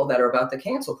of people that are about the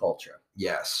cancel culture.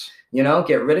 Yes.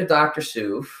 Get rid of Dr.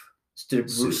 Seuss.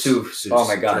 Seuss. Oh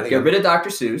my God. Get rid of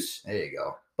Dr. Seuss. There you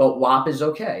go. But WAP is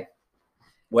okay.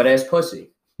 Wet ass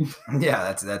pussy.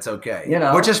 Yeah, that's okay.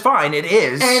 Which is fine. It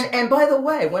is. And by the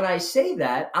way, when I say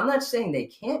that, I'm not saying they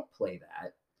can't play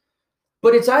that.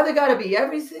 But it's either got to be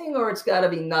everything or it's got to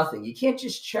be nothing. You can't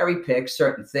just cherry pick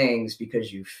certain things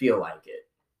because you feel like it.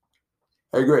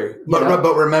 I agree. But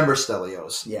remember,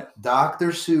 Stelios. Yeah. Dr.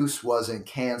 Seuss wasn't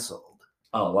canceled.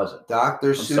 Oh, it wasn't.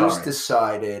 Dr. Seuss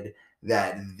decided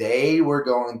that they were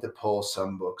going to pull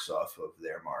some books off of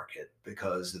their market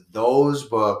because those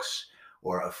books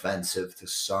were offensive to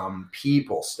some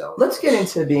people. Stelios. Let's get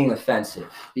into being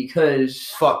offensive, because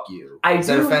fuck you. Is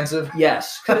that offensive?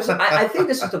 Yes, because I think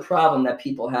this is the problem that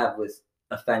people have with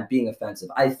being offensive.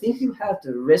 I think you have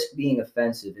to risk being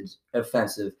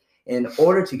offensive in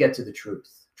order to get to the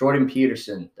truth. Jordan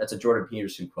Peterson, that's a Jordan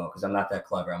Peterson quote, because I'm not that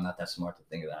clever. I'm not that smart to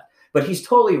think of that. But he's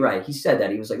totally right. He said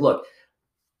that. He was like, look,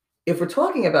 if we're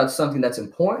talking about something that's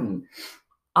important,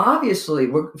 obviously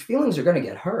feelings are going to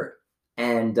get hurt.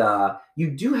 And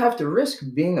you do have to risk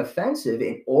being offensive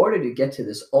in order to get to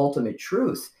this ultimate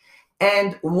truth.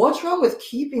 And what's wrong with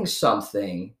keeping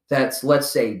something that's, let's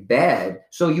say, bad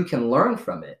so you can learn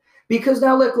from it? Because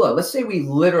now, look, let's say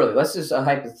let's just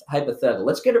hypothetical.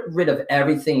 Let's get rid of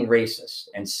everything racist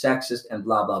and sexist and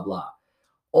blah, blah, blah.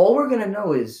 All we're going to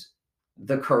know is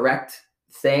the correct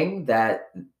thing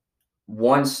that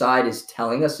one side is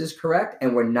telling us is correct,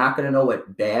 and we're not going to know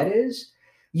what bad is.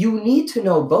 You need to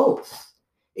know both.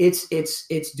 It's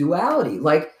duality.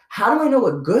 Like, how do I know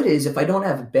what good is if I don't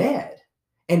have bad?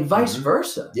 And vice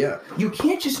versa. Yeah. You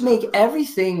can't just make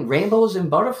everything rainbows and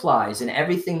butterflies and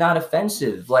everything not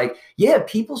offensive. Like, yeah,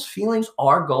 people's feelings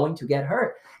are going to get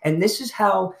hurt. And this is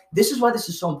why this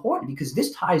is so important, because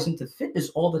this ties into fitness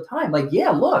all the time. Like, yeah,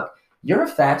 look, you're a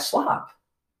fat slob.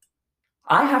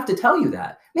 I have to tell you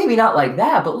that. Maybe not like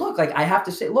that, but look, like, I have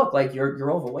to say, look, like,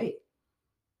 you're overweight.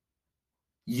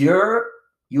 You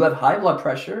have high blood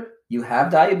pressure. You have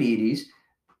diabetes.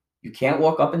 You can't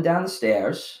walk up and down the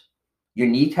stairs. Your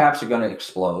kneecaps are going to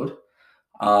explode.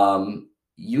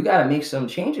 You got to make some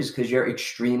changes because you're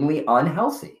extremely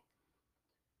unhealthy.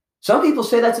 Some people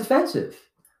say that's offensive,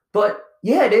 but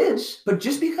yeah, it is. But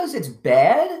just because it's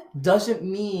bad doesn't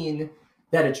mean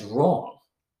that it's wrong.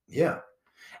 Yeah.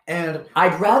 And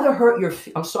I'd rather hurt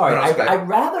I'd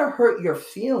rather hurt your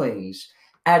feelings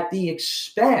at the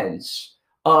expense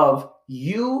of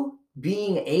you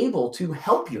being able to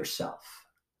help yourself.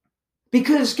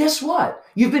 Because guess what?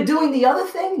 You've been doing the other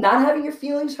thing, not having your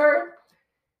feelings hurt,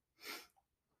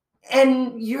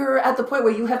 and you're at the point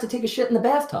where you have to take a shit in the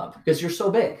bathtub because you're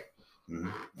so big.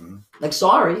 Mm-hmm. Like,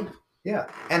 sorry. Yeah.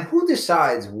 And who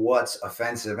decides what's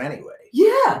offensive anyway?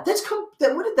 Yeah,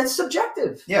 that's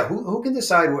subjective. Yeah, who can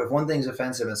decide if one thing's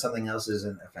offensive and something else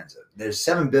isn't offensive? There's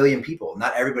 7 billion people.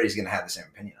 Not everybody's going to have the same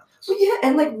opinion on this. Well, yeah,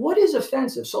 and like, what is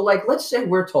offensive? So, like, let's say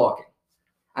we're talking,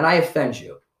 and I offend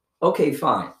you. Okay,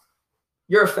 fine.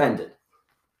 You're offended.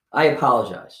 I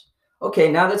apologize. Okay,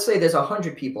 now let's say there's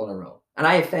 100 people in a room, and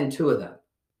I offend 2 of them.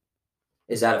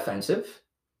 Is that offensive?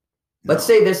 No. Let's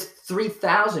say there's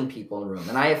 3,000 people in a room,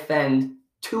 and I offend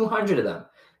 200 of them.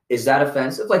 Is that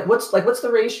offensive? What's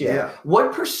the ratio? Yeah.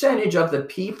 What percentage of the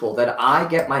people that I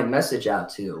get my message out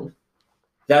to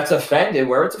that's offended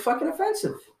where it's fucking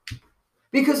offensive?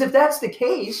 Because if that's the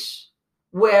case,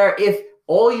 where if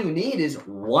all you need is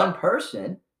one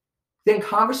person, then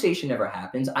conversation never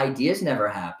happens, ideas never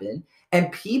happen,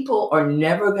 and people are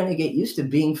never going to get used to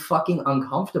being fucking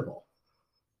uncomfortable.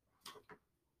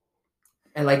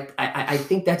 And like, I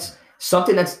think that's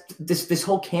something that's this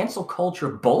whole cancel culture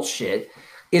bullshit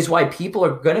is why people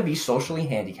are going to be socially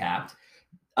handicapped.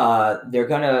 They're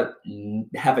going to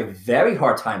have a very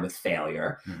hard time with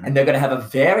failure, and they're going to have a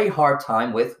very hard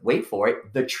time with, wait for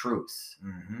it, the truth.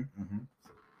 Mm-hmm, mm-hmm.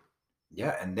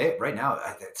 Yeah, and right now,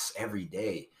 it's every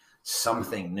day.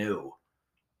 Something new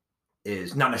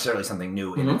is not necessarily something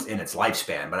new in its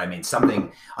lifespan, but I mean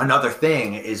another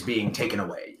thing is being taken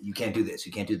away. You can't do this.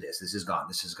 You can't do this. This is gone.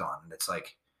 This is gone. And it's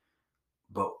like,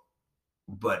 but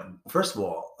first of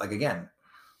all, like, again,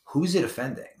 who's it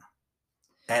offending?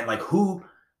 And like, who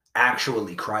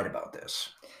actually cried about this?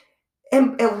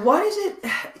 And what is it,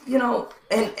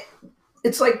 and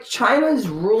it's like China's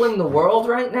ruling the world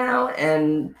right now,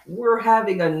 and we're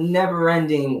having a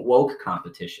never-ending woke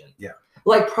competition. Yeah.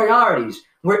 Like, priorities.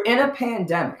 We're in a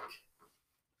pandemic.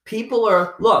 People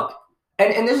are, look,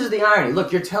 and this is the irony.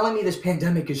 Look, you're telling me this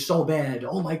pandemic is so bad.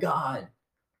 Oh, my God.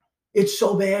 It's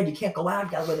so bad. You can't go out.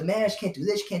 You got to wear the mask. Can't do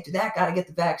this. Can't do that. Got to get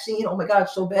the vaccine. Oh, my God,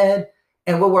 it's so bad.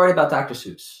 And we're worried about Dr.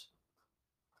 Seuss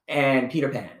and Peter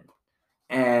Pan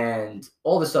and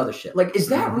all this other shit. Like, is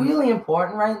that really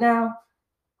important right now?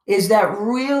 Is that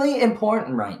really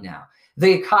important right now?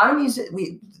 The economy is,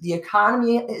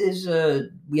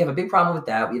 we have a big problem with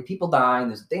that. We have people dying.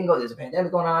 There's a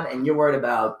pandemic going on, and you're worried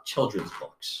about children's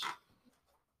books.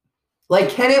 Like,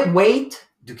 can it wait?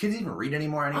 Do kids even read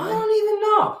anymore anyway? I don't even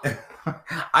know.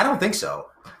 I don't think so.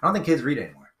 I don't think kids read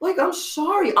anymore. Like, I'm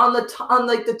sorry. On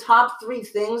the top 3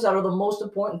 things that are the most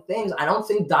important things, I don't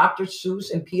think Dr.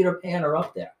 Seuss and Peter Pan are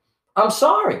up there. I'm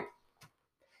sorry.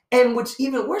 And what's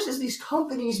even worse is these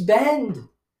companies bend.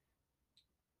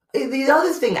 The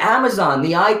other thing, Amazon,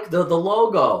 the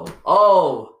logo.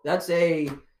 Oh, that's a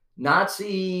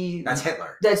Nazi. That's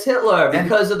Hitler. That's Hitler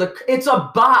because it's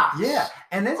a box. Yeah,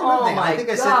 and that's another thing. I think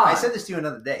I said this to you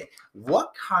another day.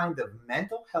 What kind of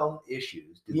mental health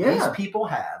issues do these people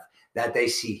have that they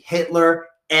see Hitler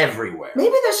everywhere?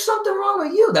 Maybe there's something wrong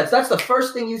with you. That's the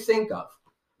first thing you think of.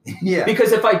 Yeah.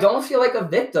 Because if I don't feel like a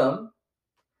victim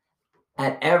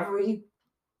at every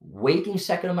waking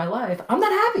second of my life, I'm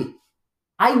not happy.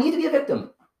 I need to be a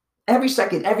victim every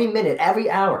second, every minute, every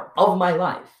hour of my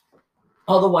life.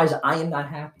 Otherwise, I am not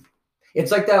happy.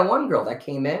 It's like that one girl that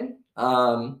came in.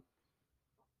 I'll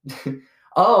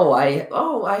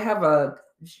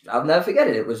never forget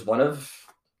it. It was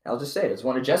I'll just say it. It's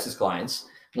one of Jess's clients.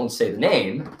 I won't say the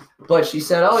name, but she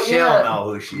said, she'll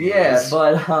know who she is. Yeah,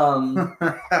 but,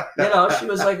 she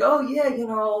was like, I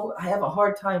have a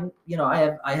hard time.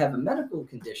 I have a medical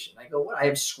condition. I go, what? I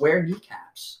have square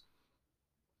kneecaps.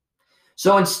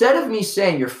 So instead of me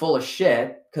saying you're full of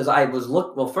shit, because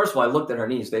first of all, I looked at her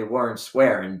knees. They weren't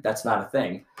square, and that's not a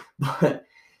thing. But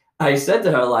I said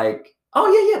to her, like,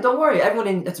 oh, yeah, don't worry.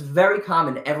 That's very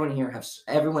common. Everyone in here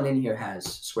has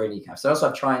square kneecaps. They also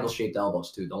have triangle-shaped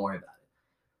elbows, too. Don't worry about it.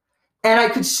 And I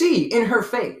could see in her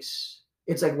face,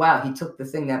 it's like, wow, he took the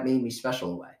thing that made me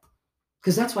special away.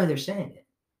 Because that's why they're saying it.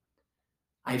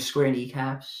 I have square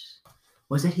kneecaps.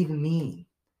 What does that even mean?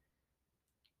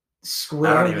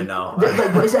 Square. I don't even know.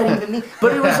 Like, what does that even mean?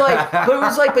 But it's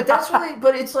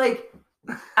like,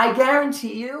 I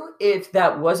guarantee you, if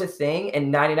that was a thing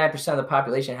and 99% of the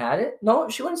population had it, no,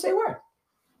 she wouldn't say a word.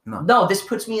 No, this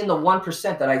puts me in the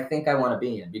 1% that I think I want to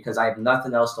be in because I have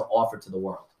nothing else to offer to the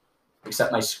world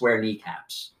except my square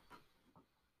kneecaps.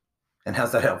 And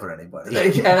how's that helping anybody?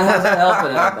 Exactly.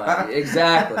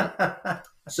 But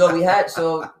going back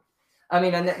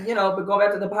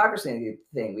to the hypocrisy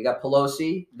thing, we got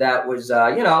Pelosi that was,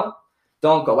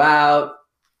 don't go out.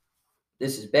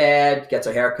 This is bad. Gets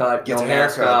a haircut. Gets a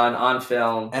haircut on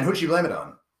film. And who'd she blame it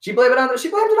on? She blamed it on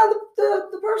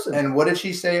the person. And what did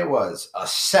she say it was? A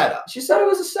setup. She said it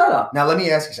was a setup. Now let me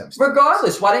ask you something.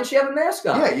 Regardless, why didn't she have a mask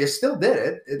on? Yeah, you still did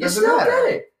it. It doesn't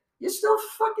matter. You still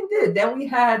fucking did. Then we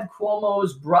had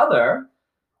Cuomo's brother,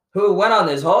 who went on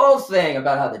this whole thing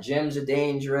about how the gyms are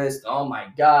dangerous. Oh my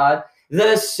God.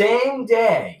 The same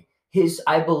day,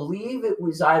 I believe it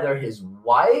was either his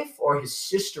wife or his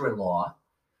sister-in-law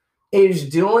is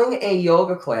doing a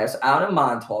yoga class out in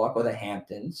Montauk or the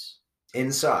Hamptons.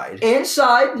 Inside,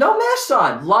 no mask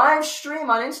on, live stream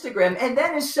on Instagram, and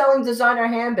then is selling designer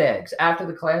handbags after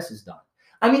the class is done.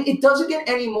 I mean, it doesn't get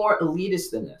any more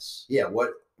elitist than this. Yeah,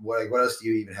 what else do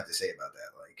you even have to say about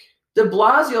that? Like, de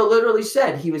Blasio literally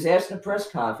said, he was asked in a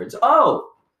press conference, how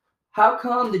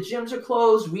come the gyms are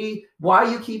closed? Why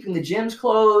are you keeping the gyms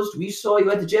closed? We saw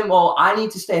you at the gym. Well, I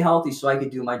need to stay healthy so I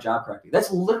could do my job correctly. That's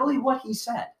literally what he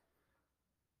said.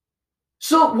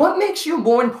 So what makes you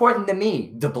more important than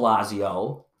me, de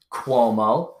Blasio,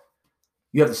 Cuomo?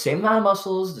 You have the same amount of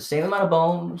muscles, the same amount of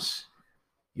bones.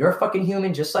 You're a fucking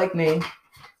human just like me.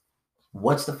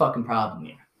 What's the fucking problem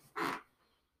here?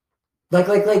 Like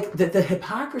the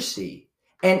hypocrisy.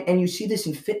 And you see this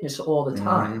in fitness all the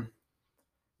time. Mm-hmm.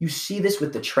 You see this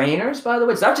with the trainers, by the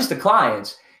way. It's not just the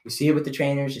clients. You see it with the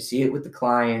trainers. You see it with the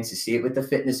clients. You see it with the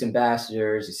fitness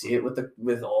ambassadors. You see it with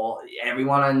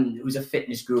everyone who's a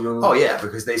fitness guru. Oh yeah,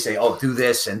 because they say, "Oh, do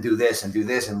this and do this and do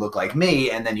this and look like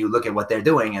me," and then you look at what they're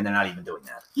doing, and they're not even doing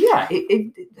that. Yeah.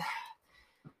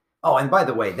 Oh, and by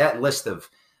the way, that list of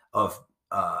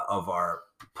our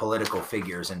political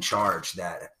figures in charge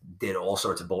that did all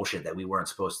sorts of bullshit that we weren't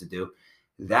supposed to do.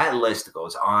 That list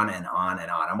goes on and on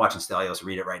and on. I'm watching Stelios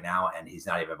read it right now, and he's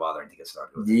not even bothering to get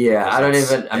started with it. Yeah,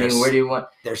 where do you want?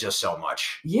 There's just so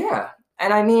much. Yeah.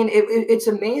 And I mean, it's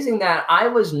amazing that I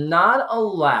was not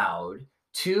allowed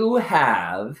to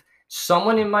have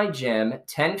someone in my gym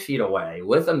 10 feet away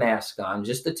with a mask on,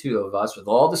 just the two of us, with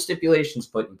all the stipulations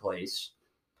put in place.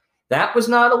 That was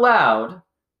not allowed,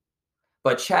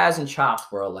 but Chaz and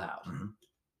Chops were allowed. Mm-hmm.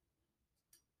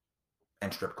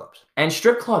 And strip clubs. And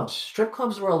strip clubs. Strip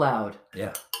clubs were allowed.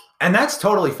 Yeah. And that's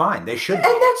totally fine. They should be.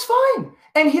 And that's fine.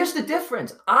 And here's the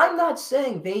difference. I'm not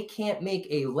saying they can't make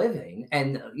a living.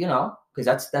 And,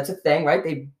 because that's a thing,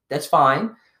 right? That's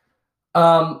fine.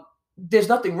 There's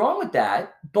nothing wrong with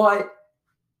that. But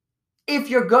if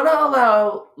you're going to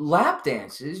allow lap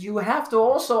dances, you have to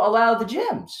also allow the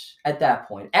gyms at that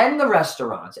point. And the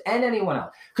restaurants. And anyone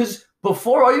else. Because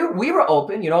before we were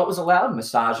open, it was allowed?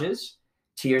 Massages.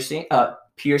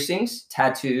 Piercings,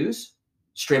 tattoos,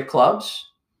 strip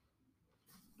clubs,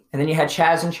 and then you had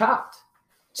Chaz and Chopped.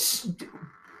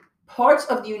 parts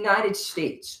of the United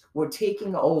States were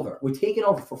taken over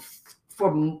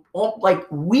for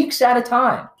like weeks at a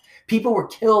time. People were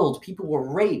killed. People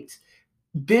were raped.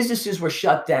 Businesses were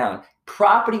shut down.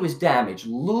 Property was damaged.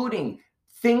 Looting.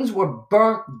 Things were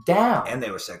burnt down. And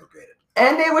they were segregated.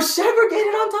 And they were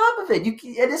segregated on top of it.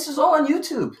 This is all on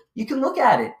YouTube. You can look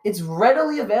at it. It's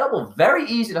readily available. Very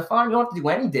easy to find. You don't have to do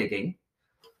any digging.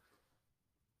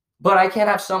 But I can't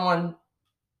have someone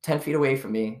 10 feet away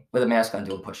from me with a mask on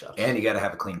doing push-ups. And you got to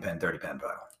have a clean pen, 30 pen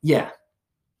bottle. Yeah.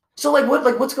 So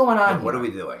what's going on here? What are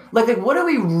we doing? Like what are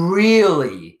we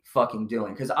really fucking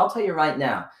doing? Because I'll tell you right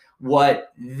now,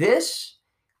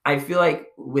 I feel like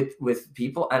with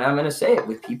people, and I'm going to say it,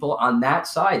 with people on that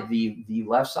side, the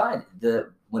left side,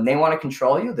 when they want to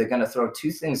control you, they're going to throw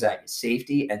two things at you: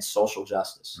 safety and social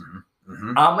justice. Mm-hmm.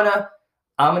 Mm-hmm.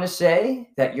 I'm gonna say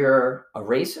that you're a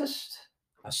racist,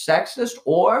 a sexist,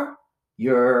 or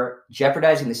you're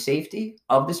jeopardizing the safety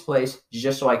of this place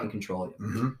just so I can control you.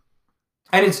 Mm-hmm.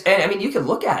 And you can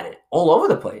look at it all over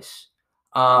the place.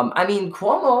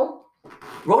 Cuomo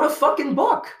wrote a fucking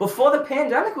book before the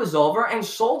pandemic was over and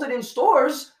sold it in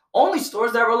stores, only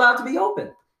stores that were allowed to be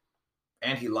open.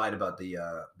 And he lied about the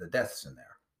deaths in there.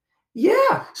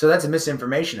 Yeah. So that's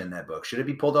misinformation in that book. Should it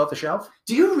be pulled off the shelf?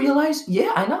 Do you realize?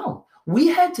 Yeah, I know. We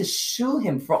had to sue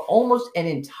him for almost an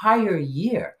entire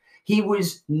year. He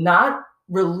was not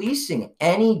releasing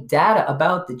any data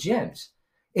about the gyms.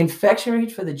 Infection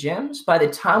rate for the gyms, by the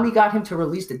time we got him to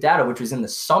release the data, which was in the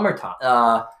summertime,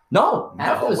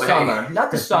 after the summer,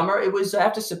 not the summer, it was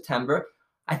after September.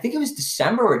 I think it was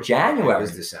December or January. It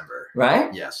was December.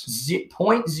 Right? Yes.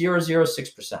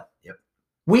 0.006%. Yep.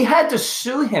 We had to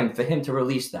sue him for him to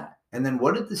release that. And then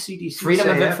what did the CDC Freedom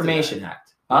say of Information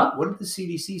Act. Huh? What did the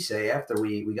CDC say after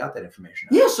we got that information?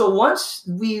 Yeah, so once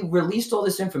we released all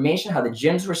this information, how the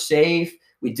gyms were safe,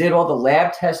 we did all the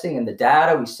lab testing and the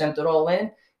data, we sent it all in.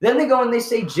 Then they go and they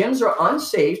say gyms are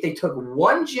unsafe. They took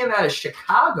one gym out of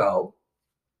Chicago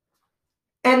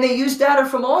and they used data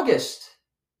from August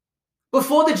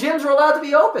before the gyms were allowed to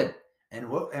be open. And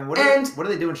what do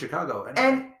they do in Chicago?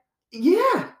 Anyway?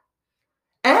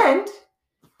 And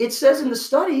it says in the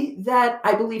study that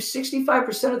I believe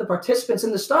 65% of the participants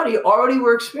in the study already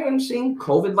were experiencing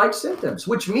COVID-like symptoms,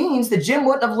 which means the gym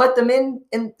wouldn't have let them in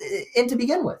to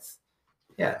begin with.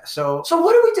 Yeah. So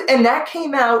what do we do? And that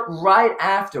came out right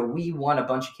after we won a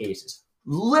bunch of cases.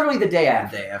 Literally the day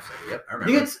after. Yep, I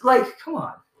remember. It's like, come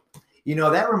on. You know,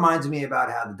 that reminds me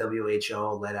about how the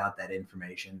WHO let out that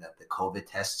information that the COVID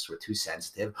tests were too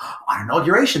sensitive on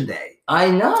Inauguration Day. I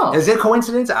know. Is it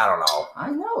coincidence? I don't know. I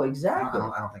know, exactly.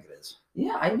 I don't think it is.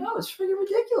 Yeah, I know. It's freaking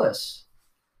ridiculous.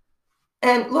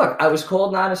 And look, I was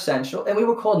called non-essential, and we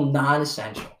were called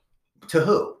non-essential. To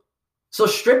who? So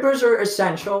strippers are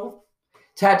essential.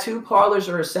 Tattoo parlors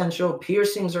are essential.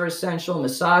 Piercings are essential.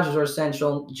 Massages are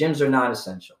essential. Gyms are not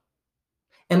essential.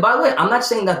 And by the way, I'm not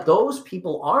saying that those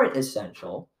people aren't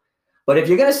essential, but if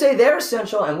you're going to say they're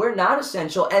essential and we're not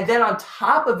essential, and then on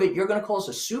top of it, you're going to call us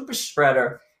a super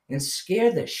spreader and scare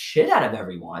the shit out of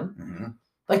everyone,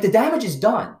 like the damage is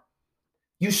done.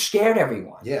 You scared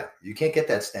everyone. Yeah, you can't get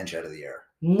that stench out of the air.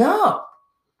 No,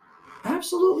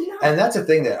 absolutely not. And that's a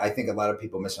thing that I think a lot of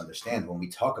people misunderstand when we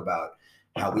talk about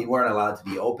how we weren't allowed to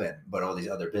be open, but all these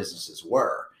other businesses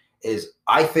were, is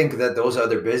I think that those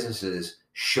other businesses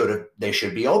should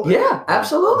be open. Yeah,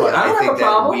 absolutely. But I think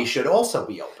that we should also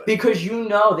be open. Because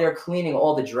they're cleaning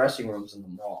all the dressing rooms in the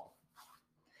mall.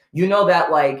 You know that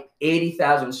like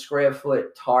 80,000 square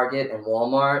foot Target and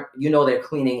Walmart, they're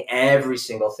cleaning every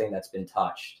single thing that's been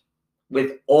touched.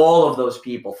 With all of those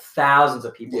people, thousands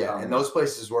of people. Yeah, and those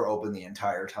places were open the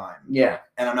entire time. Yeah.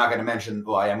 And I'm not going to mention,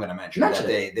 I am going to mention that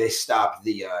they stopped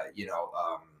the,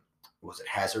 was it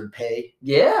hazard pay?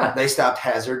 Yeah. They stopped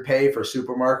hazard pay for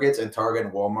supermarkets and Target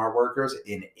and Walmart workers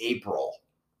in April.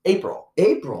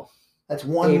 That's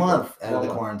 1 month out of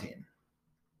the quarantine.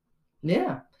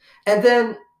 Yeah. And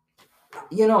then,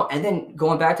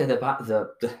 going back to the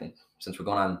since we're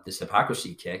going on this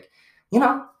hypocrisy kick,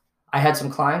 I had some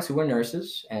clients who were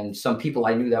nurses and some people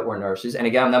I knew that were nurses. And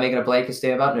again, I'm not making a blanket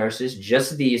statement about nurses,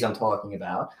 just these I'm talking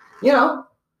about.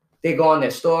 They go on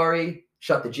their story,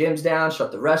 shut the gyms down,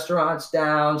 shut the restaurants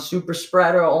down, super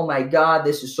spreader. Oh my God,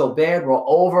 this is so bad. We're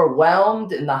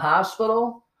overwhelmed in the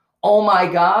hospital. Oh my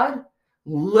God.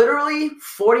 Literally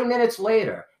 40 minutes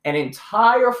later, an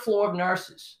entire floor of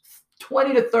nurses,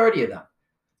 20 to 30 of them,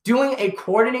 doing a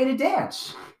coordinated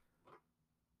dance.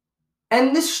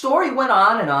 And this story went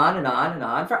on and on and on and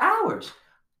on for hours.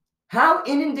 How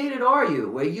inundated are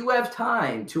you where you have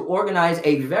time to organize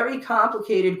a very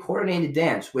complicated coordinated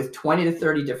dance with 20 to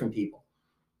 30 different people?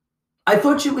 I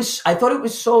thought it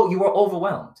was so you were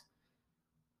overwhelmed.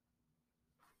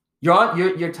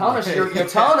 You're telling us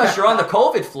you're on the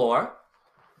COVID floor.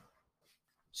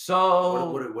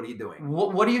 So what are you doing?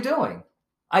 What are you doing?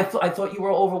 I thought you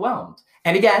were overwhelmed.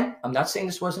 And again, I'm not saying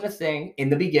this wasn't a thing in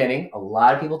the beginning. A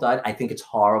lot of people died. I think it's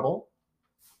horrible.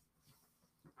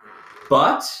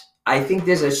 But I think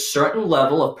there's a certain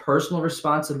level of personal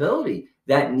responsibility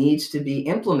that needs to be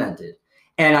implemented.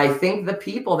 And I think the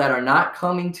people that are not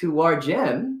coming to our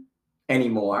gym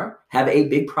anymore have a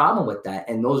big problem with that.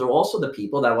 And those are also the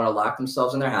people that want to lock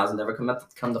themselves in their house and never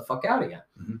come the fuck out again.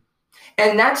 Mm-hmm.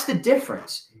 And that's the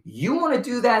difference. You want to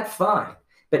do that, fine.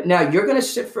 But now you're going to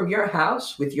sit from your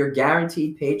house with your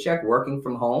guaranteed paycheck working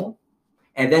from home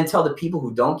and then tell the people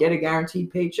who don't get a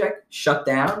guaranteed paycheck, shut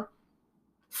down.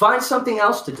 Find something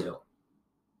else to do.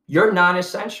 You're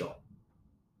non-essential.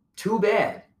 Too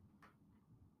bad.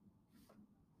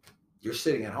 You're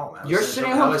sitting at home.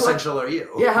 How essential are you?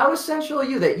 Yeah, how essential are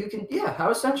you that you can, how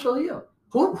essential are you?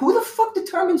 Who the fuck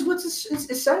determines what's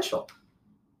essential?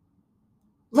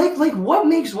 Like what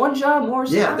makes one job more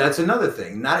essential? Yeah, that's another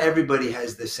thing. Not everybody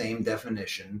has the same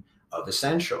definition of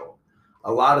essential.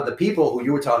 A lot of the people who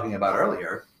you were talking about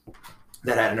earlier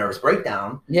that had a nervous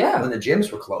breakdown when the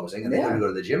gyms were closing and they couldn't go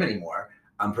to the gym anymore,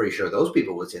 I'm pretty sure those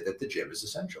people would say that the gym is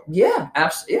essential. Yeah,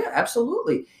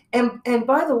 absolutely. And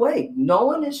by the way, no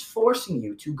one is forcing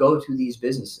you to go to these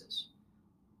businesses.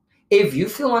 If you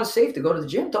feel unsafe to go to the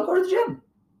gym, don't go to the gym.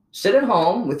 Sit at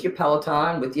home with your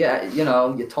Peloton, with your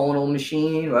tonal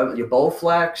machine, your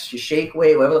Bowflex, your shake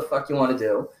weight, whatever the fuck you want to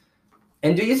do,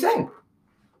 and do your thing.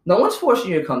 No one's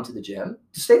forcing you to come to the gym.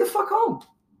 Just stay the fuck home.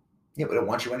 Yeah, we don't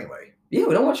want you anyway. Yeah,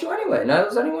 we don't want you anyway. Neither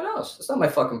does anyone else. That's not my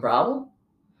fucking problem.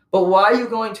 But why are you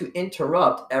going to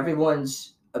interrupt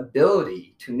everyone's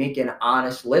ability to make an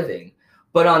honest living?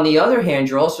 But on the other hand,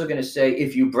 you're also going to say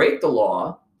if you break the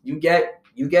law, you get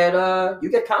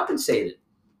compensated.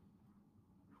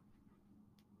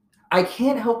 I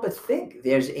can't help but think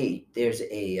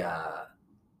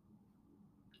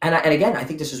and again, I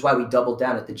think this is why we doubled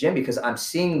down at the gym, because I'm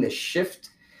seeing this shift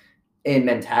in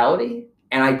mentality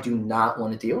and I do not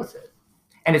want to deal with it.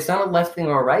 And it's not a left thing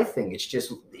or a right thing. It's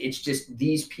just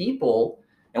these people.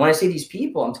 And when I say these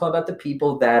people, I'm talking about the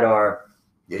people that are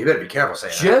you better be careful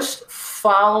saying just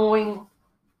following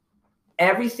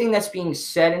everything that's being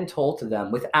said and told to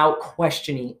them without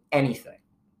questioning anything.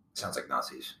 Sounds like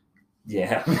Nazis.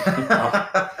 Yeah.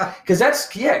 Because that's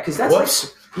the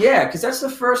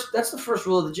first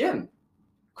rule of the gym.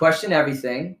 Question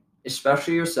everything,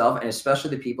 especially yourself and especially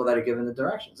the people that are giving the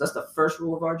directions. That's the first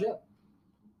rule of our gym.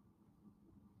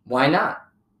 Why not?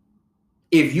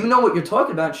 If you know what you're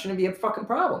talking about, it shouldn't be a fucking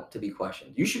problem to be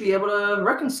questioned. You should be able to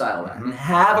reconcile that and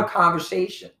have a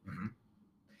conversation.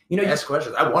 Mm-hmm. Ask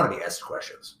questions. I want to be asked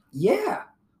questions. Yeah.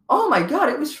 Oh my God,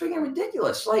 it was freaking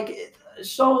ridiculous. That's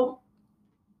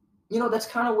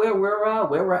kind of where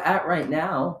we're at right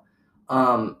now.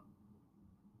 How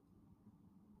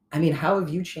have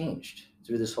you changed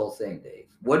through this whole thing, Dave?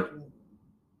 What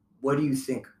do you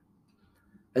think?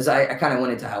 As I kind of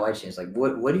went into how I changed. Like,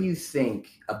 what do you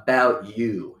think about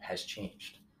you has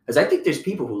changed? Because I think there's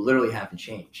people who literally haven't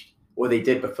changed, or they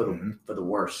did, but for the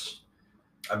worse.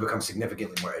 I've become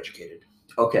significantly more educated.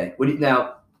 Okay.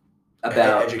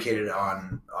 Educated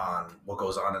on what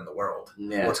goes on in the world,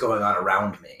 what's going on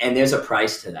around me. And there's a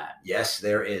price to that. Yes,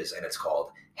 there is. And it's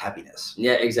called happiness.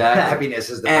 Yeah, exactly. Happiness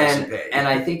is the price you pay. And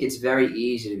I think it's very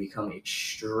easy to become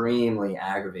extremely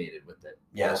aggravated with it.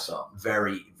 Yes, also.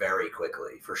 Very, very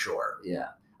quickly, for sure. Yeah.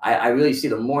 I really see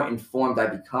the more informed I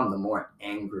become, the more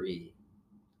angry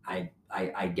I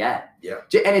get. Yeah.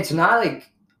 And it's not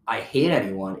like I hate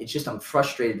anyone. It's just I'm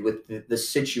frustrated with the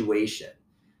situation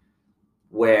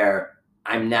where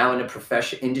I'm now in a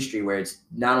industry where it's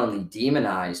not only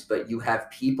demonized, but you have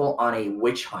people on a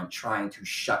witch hunt trying to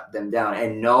shut them down.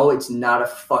 And no, it's not a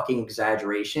fucking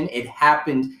exaggeration. It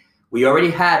happened. We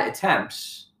already had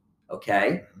attempts.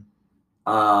 Okay.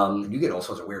 You get all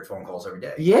sorts of weird phone calls every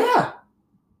day. Yeah.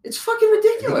 It's fucking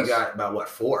ridiculous. I think you got about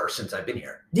 4 since I've been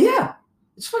here. Yeah.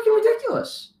 It's fucking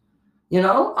ridiculous.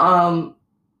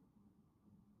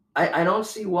 I don't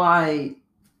see why,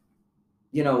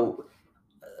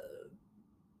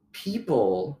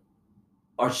 people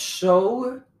are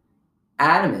so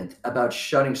adamant about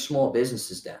shutting small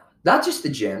businesses down. Not just the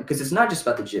gym, because it's not just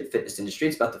about the fitness industry.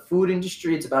 It's about the food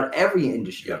industry. It's about every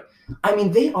industry. Yep.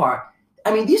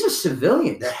 These are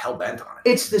civilians. They're hell-bent on it.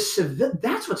 It's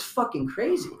that's what's fucking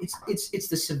crazy. It's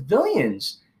the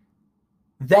civilians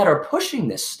that are pushing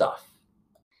this stuff.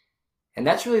 And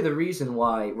that's really the reason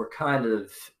why we're kind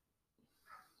of,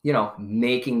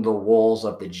 making the walls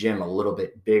of the gym a little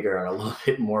bit bigger and a little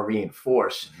bit more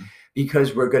reinforced,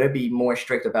 because we're going to be more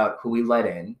strict about who we let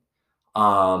in.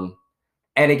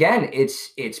 And again,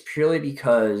 it's purely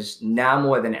because now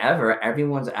more than ever,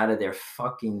 everyone's out of their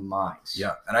fucking minds.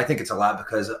 Yeah. And I think it's a lot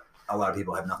because a lot of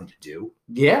people have nothing to do.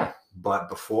 Yeah. But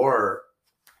before,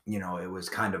 it was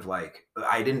kind of like,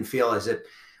 I didn't feel as if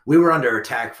we were under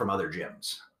attack from other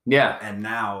gyms. Yeah. And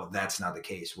now that's not the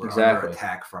case. We're under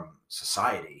attack from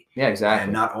society. Yeah, exactly.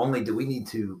 And not only do we need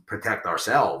to protect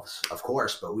ourselves, of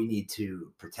course, but we need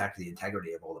to protect the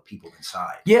integrity of all the people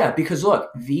inside. Yeah, because look,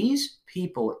 these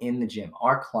people in the gym,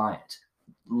 our clients,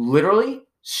 literally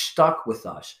stuck with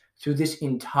us through this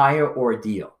entire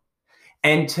ordeal.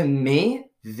 And to me,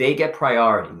 they get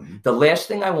priority. Mm-hmm. The last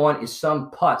thing I want is some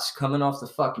putz coming off the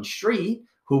fucking street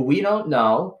who we don't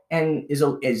know and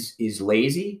is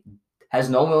lazy, has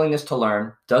no willingness to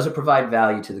learn, doesn't provide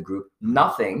value to the group,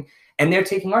 nothing, and they're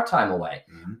taking our time away.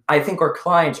 Mm-hmm. I think our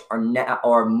clients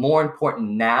are more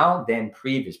important now than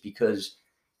previous because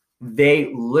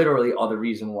they literally are the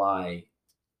reason why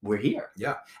we're here.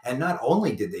 Yeah. And not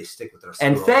only did they stick with us.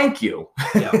 And thank you.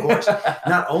 Yeah, of course.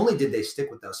 Not only did they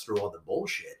stick with us through all the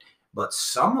bullshit, but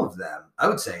some of them, I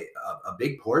would say a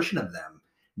big portion of them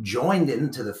joined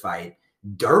into the fight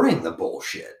during the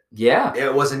bullshit. Yeah.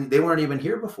 They weren't even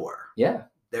here before. Yeah.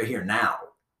 They're here now.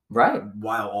 Right.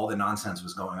 While all the nonsense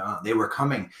was going on. They were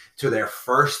coming to their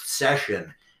first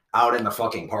session out in the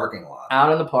fucking parking lot.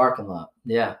 Out in the parking lot.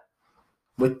 Yeah.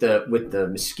 With the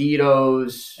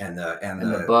mosquitoes and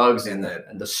the bugs and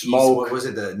the smoke. What was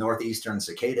it? The northeastern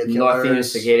cicada killer.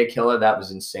 Northeastern cicada killer. That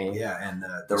was insane. Yeah, and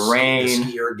the rain,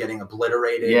 the skier getting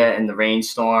obliterated. Yeah, and the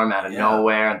rainstorm out of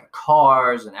nowhere, and the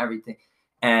cars and everything.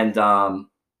 And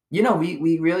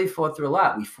we really fought through a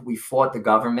lot. We fought the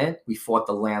government. We fought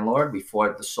the landlord. We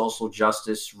fought the social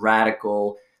justice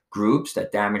radical groups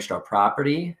that damaged our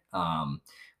property.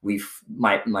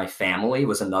 My family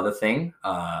was another thing.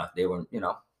 They were,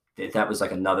 that was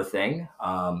like another thing.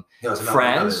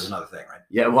 Friends was another thing, right?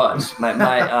 Yeah, it was.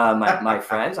 My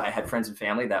friends. I had friends and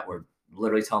family that were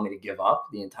literally telling me to give up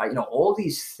the entire, all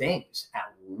these things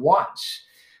at once.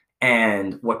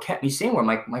 And what kept me sane were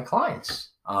my clients.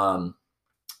 And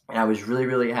I was really,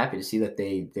 really happy to see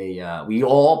that we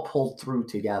all pulled through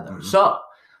together. Mm-hmm. So,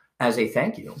 as a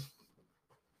thank you,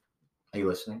 are you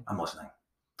listening? I'm listening.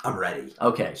 I'm ready.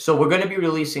 Okay, so we're going to be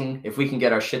releasing, if we can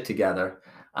get our shit together.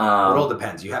 It all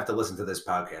depends. You have to listen to this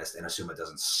podcast and assume it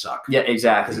doesn't suck. Yeah,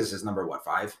 exactly. Because this is number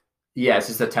 5? Yeah, this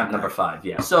is attempt number 5.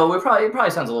 Yeah. So it probably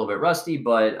sounds a little bit rusty,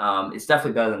 but it's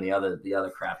definitely better than the other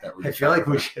crap that we. I feel like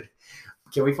we should.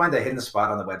 Can we find a hidden spot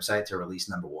on the website to release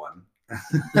number 1?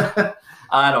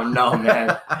 I don't know, man.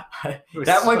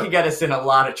 That one could get us in a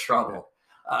lot of trouble.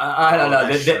 I don't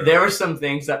know. There were some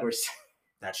things that were.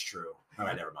 That's true. All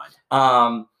right, never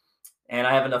mind. And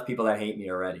I have enough people that hate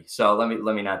me already, so let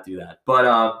me not do that.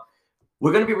 But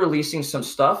we're going to be releasing some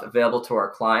stuff available to our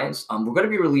clients. We're going to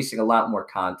be releasing a lot more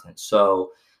content.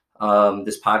 So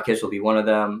this podcast will be one of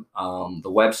them. The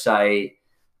website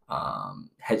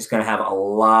is going to have a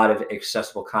lot of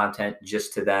accessible content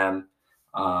just to them.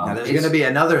 Now there's going to be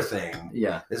another thing.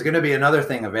 Yeah. There's going to be another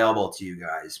thing available to you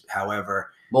guys.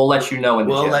 However, we'll let you know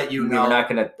we'll let you know. We're not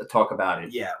going to talk about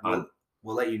it. Yeah.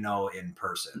 We'll let you know in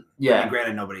person. Yeah. And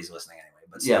granted, nobody's listening anyway.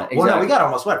 But still. Yeah, exactly. Well, no, we got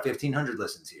almost 1,500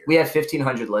 listens here. We have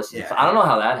 1,500 listens. Yeah. I don't know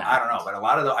how that happened. I don't know, but a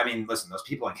lot of listen, those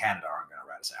people in Canada aren't going to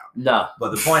rat us out. No.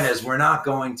 But the point is, we're not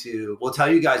going to. We'll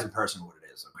tell you guys in person what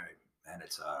it is, okay? And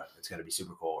it's going to be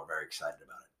super cool. We're very excited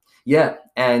about it. Yeah,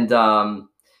 and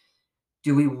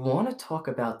do we want to talk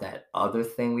about that other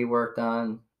thing we worked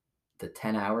on, the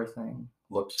 10-hour thing?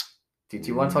 Whoops. Do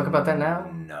you want to talk about that now?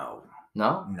 No.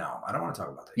 No? No, I don't want to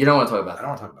talk about that. You don't want to talk about that? I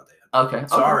don't want to talk about that yet. Okay.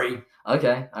 Sorry.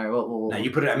 Okay. All right. Well, now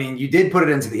you put it. I mean, you did put it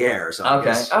into the air. So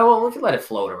okay. Well, we could let it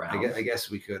float around. I guess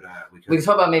we could. We can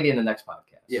talk about maybe in the next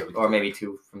podcast. Yeah. Or maybe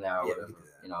 2 from now. Or yeah,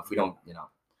 whatever. If we don't,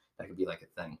 that could be like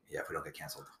a thing. Yeah. If we don't get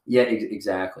canceled. Yeah.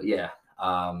 Exactly. Yeah.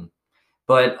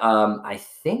 But I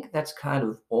think that's kind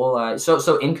of all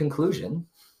So in conclusion,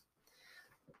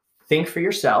 think for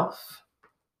yourself.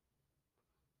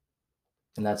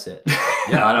 And that's it.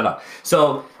 Yeah. I don't know.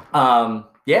 So,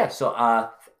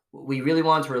 we really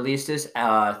wanted to release this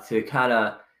to kind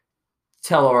of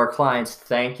tell our clients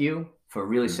thank you for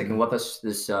really sticking with us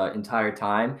this entire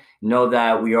time. Know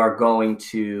that we are going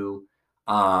to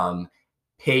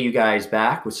pay you guys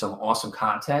back with some awesome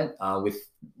content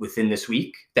within this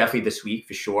week. Definitely this week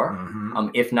for sure. Mm-hmm.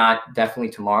 If not,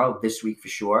 definitely tomorrow. This week for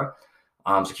sure.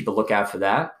 So keep a lookout for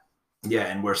that. Yeah,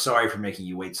 and we're sorry for making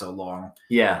you wait so long.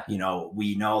 Yeah.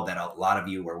 We know that a lot of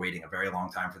you were waiting a very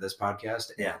long time for this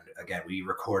podcast. Yeah. And again, we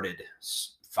recorded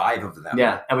 5 of them.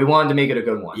 Yeah, and we wanted to make it a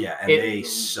good one. Yeah, and they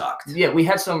sucked. Yeah, we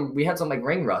had some like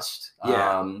ring rust.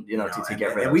 Yeah. To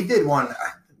get rid of. And we did one,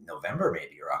 November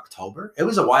maybe or October. It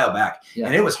was a while back,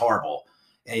 and it was horrible.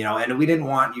 And, you know, and we didn't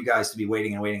want you guys to be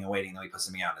waiting and waiting and waiting. Then we put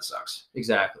something out and it sucks.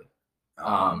 Exactly.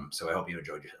 So I hope you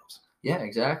enjoyed yourselves. Yeah,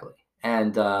 exactly.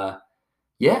 And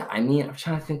yeah, I mean, I'm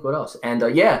trying to think what else. And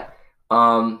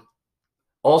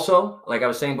also, like I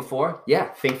was saying before,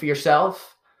 think for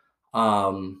yourself.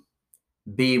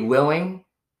 Be willing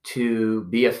to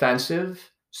be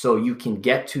offensive so you can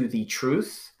get to the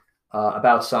truth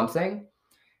about something.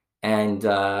 And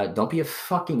don't be a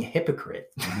fucking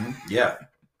hypocrite. Mm-hmm. Yeah.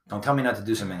 Don't tell me not to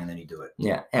do something and then you do it.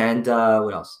 Yeah. And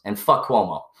what else? And fuck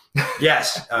Cuomo.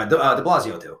 Yes. De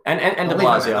Blasio too. And De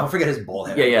Blasio. Don't forget his bald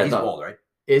head. Yeah. He's bald, right?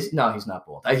 No, he's not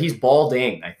bald. He's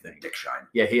balding, I think. Dick shine.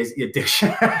 Yeah, he is. Dick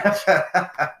shine.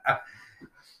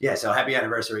 Yeah. So happy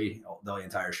anniversary, the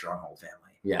entire Stronghold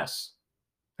family. Yes.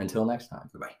 Until next time.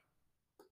 Goodbye.